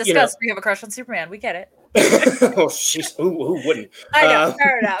as discussed, we have a crush on Superman. We get it. Oh, jeez, who wouldn't? I know,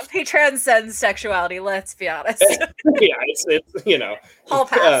 fair enough. He transcends sexuality. Let's be honest. Yeah, it's Hall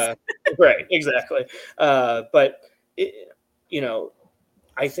pass. Right, exactly. But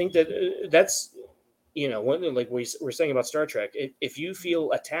I think that's like we were saying about Star Trek. If you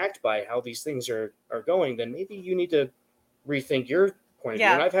feel attacked by how these things are going, then maybe you need to rethink your point of view.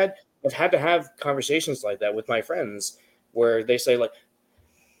 And I've had to have conversations like that with my friends where they say like,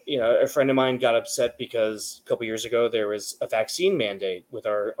 a friend of mine got upset because a couple years ago there was a vaccine mandate with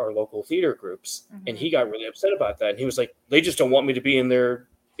our local theater groups, and he got really upset about that. And he was like, "They just don't want me to be in their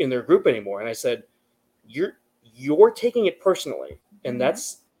group anymore." And I said, "You're taking it personally, and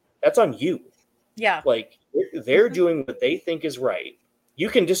that's on you. Yeah, like they're doing what they think is right. You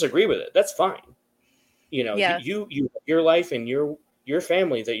can disagree with it. That's fine. You your life and your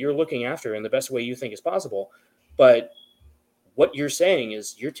family that you're looking after in the best way you think is possible, but." What you're saying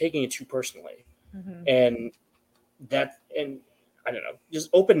is you're taking it too personally, and I don't know, just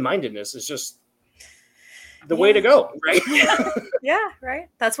open-mindedness is just the way to go, right? Yeah, right.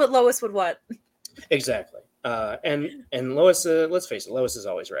 That's what Lois would want. Exactly. And Lois, let's face it, Lois is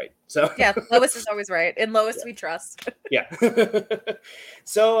always right. So yeah, Lois is always right. In Lois, we trust. Yeah.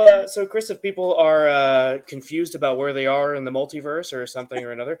 So Chris, if people are confused about where they are in the multiverse or something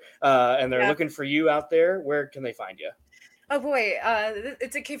or another, and they're looking for you out there, where can they find you? Oh boy,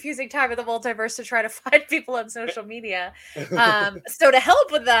 it's a confusing time of the multiverse to try to find people on social media. So to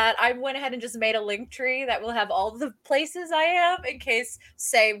help with that, I went ahead and just made a link tree that will have all the places I am in case,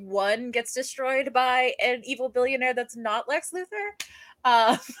 say, one gets destroyed by an evil billionaire that's not Lex Luthor.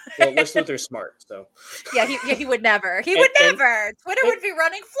 Well, Lex Luthor's smart, so he would never. He and, would never. Twitter would be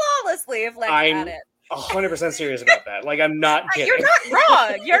running flawlessly if Lex had I'm it. 100% serious about that. Like, I'm not kidding. You're not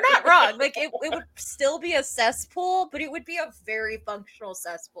wrong. You're not wrong. Like it would still be a cesspool, but it would be a very functional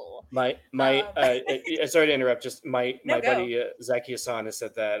cesspool. My sorry to interrupt. Just my buddy Zaki Hassan has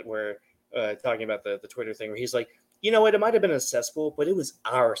said that where talking about the Twitter thing where he's like, you know what, it might have been a cesspool, but it was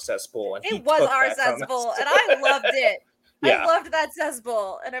our cesspool, and it was our cesspool, and I loved it. Yeah. I loved that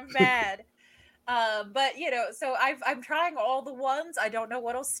cesspool, and I'm mad. But so I'm trying all the ones. I don't know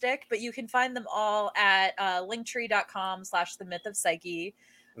what'll stick, but you can find them all at linktree.com/the myth of Psyche.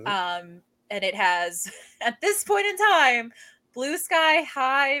 Mm-hmm. And it has at this point in time Blue Sky,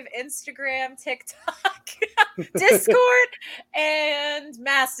 Hive, Instagram, TikTok, Discord, and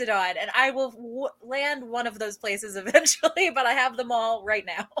Mastodon. And I will land one of those places eventually, but I have them all right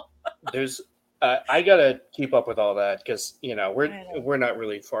now. There's I gotta keep up with all that because we're not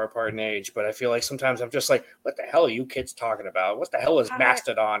really far apart in age, but I feel like sometimes I'm just like, what the hell are you kids talking about? What the hell is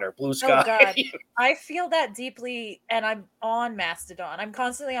Mastodon or Blue Sky? Oh God, I feel that deeply, and I'm on Mastodon. I'm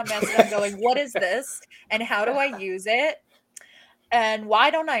constantly on Mastodon, going, what is this, and how do I use it, and why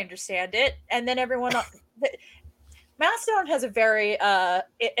don't I understand it? And then everyone. Mastodon has a very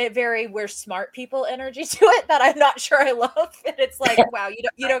we're smart people energy to it that I'm not sure I love, and it's like, wow,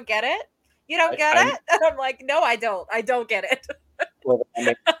 you don't get it. You don't get it? And I'm like, no, I don't. I don't get it. Well, I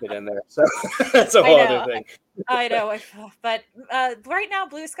make it in there, so that's a whole other thing. I know, but right now,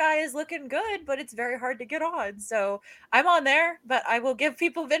 Blue Sky is looking good, but it's very hard to get on. So I'm on there, but I will give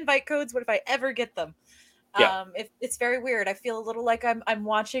people invite codes. What if I ever get them? Yeah. It's very weird. I feel a little like I'm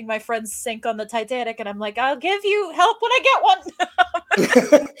watching my friends sink on the Titanic, and I'm like, I'll give you help when I get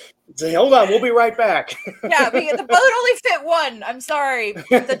one. Say, hold on, we'll be right back. Yeah, the boat only fit one. I'm sorry.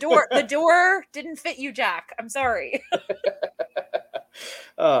 The door didn't fit you, Jack. I'm sorry.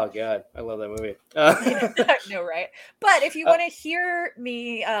 Oh God, I love that movie. No, right? But if you want to hear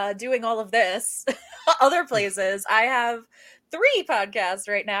me doing all of this, other places, I have 3 podcasts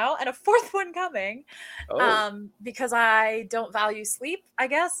right now and a 4th one coming. Because I don't value sleep, I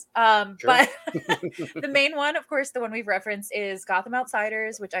guess. Sure. But the main one, of course, the one we've referenced is Gotham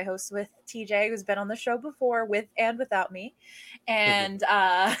Outsiders, which I host with TJ, who's been on the show before with and without me. And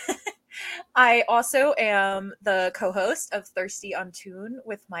I also am the co-host of Thirsty on Tune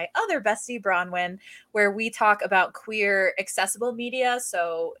with my other bestie, Bronwyn, where we talk about queer accessible media,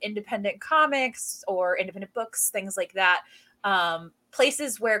 so independent comics or independent books, things like that.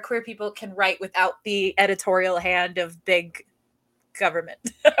 Places where queer people can write without the editorial hand of big government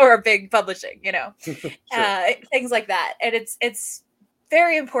or big publishing, sure. Things like that. And it's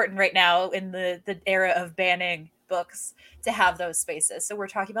very important right now in the era of banning books to have those spaces. So we're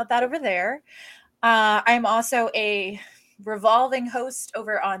talking about that over there. I'm also a revolving host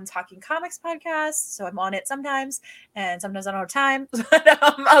over on Talking Comics podcast. So I'm on it sometimes, and sometimes I don't have time, but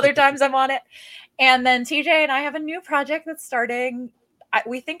other times I'm on it. And then TJ and I have a new project that's starting.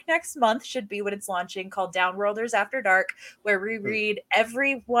 We think next month should be when it's launching, called Downworlders After Dark, where we read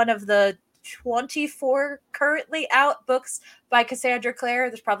every one of the 24 currently out books by Cassandra Clare.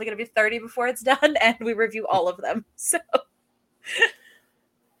 There's probably going to be 30 before it's done, and we review all of them. So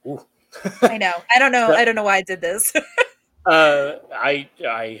I know. I don't know why I did this.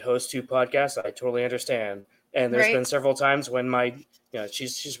 I host 2 podcasts. I totally understand. And there's been several times when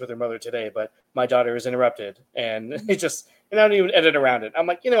she's with her mother today, but my daughter is interrupted, and I don't even edit around it. I'm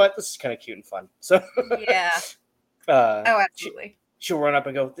like, you know what? This is kind of cute and fun. So yeah. Absolutely. She'll run up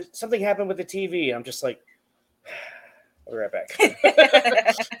and go, something happened with the TV. And I'm just like, I'll be right back.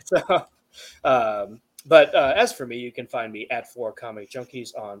 But as for me, you can find me at 4 Comic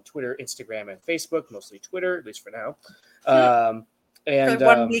Junkies on Twitter, Instagram, and Facebook. Mostly Twitter, at least for now. And for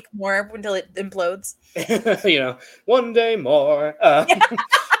 1 week more until it implodes. One day more.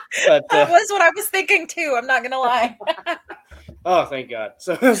 But, that was what I was thinking too. I'm not gonna lie. Oh, thank God!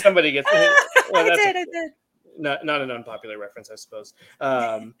 So somebody gets. Well, I did. Not an unpopular reference, I suppose.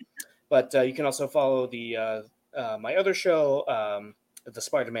 But you can also follow the my other show, the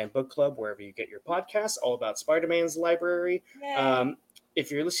Spider-Man Book Club, wherever you get your podcasts, all about Spider-Man's library.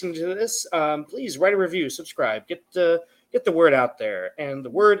 If you're listening to this, please write a review, subscribe, get the word out there, and the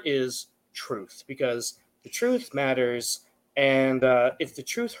word is truth, because the truth matters. And if the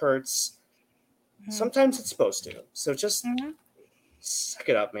truth hurts, sometimes it's supposed to. So just suck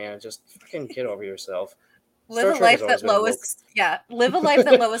it up, man. Just fucking get over yourself. Live a life that live a life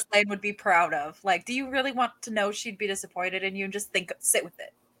that Lois Lane would be proud of. Like, do you really want to know she'd be disappointed in you? And just sit with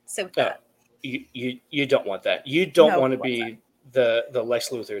it. Sit with that. You don't want that. You don't want to be the Lex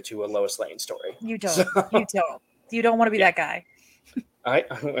Luthor to a Lois Lane story. You don't. You don't. You don't want to be that guy. I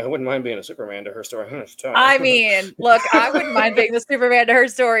wouldn't mind being a Superman to her story. I mean, look, I wouldn't mind being the Superman to her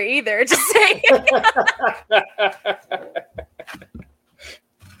story either. Just saying.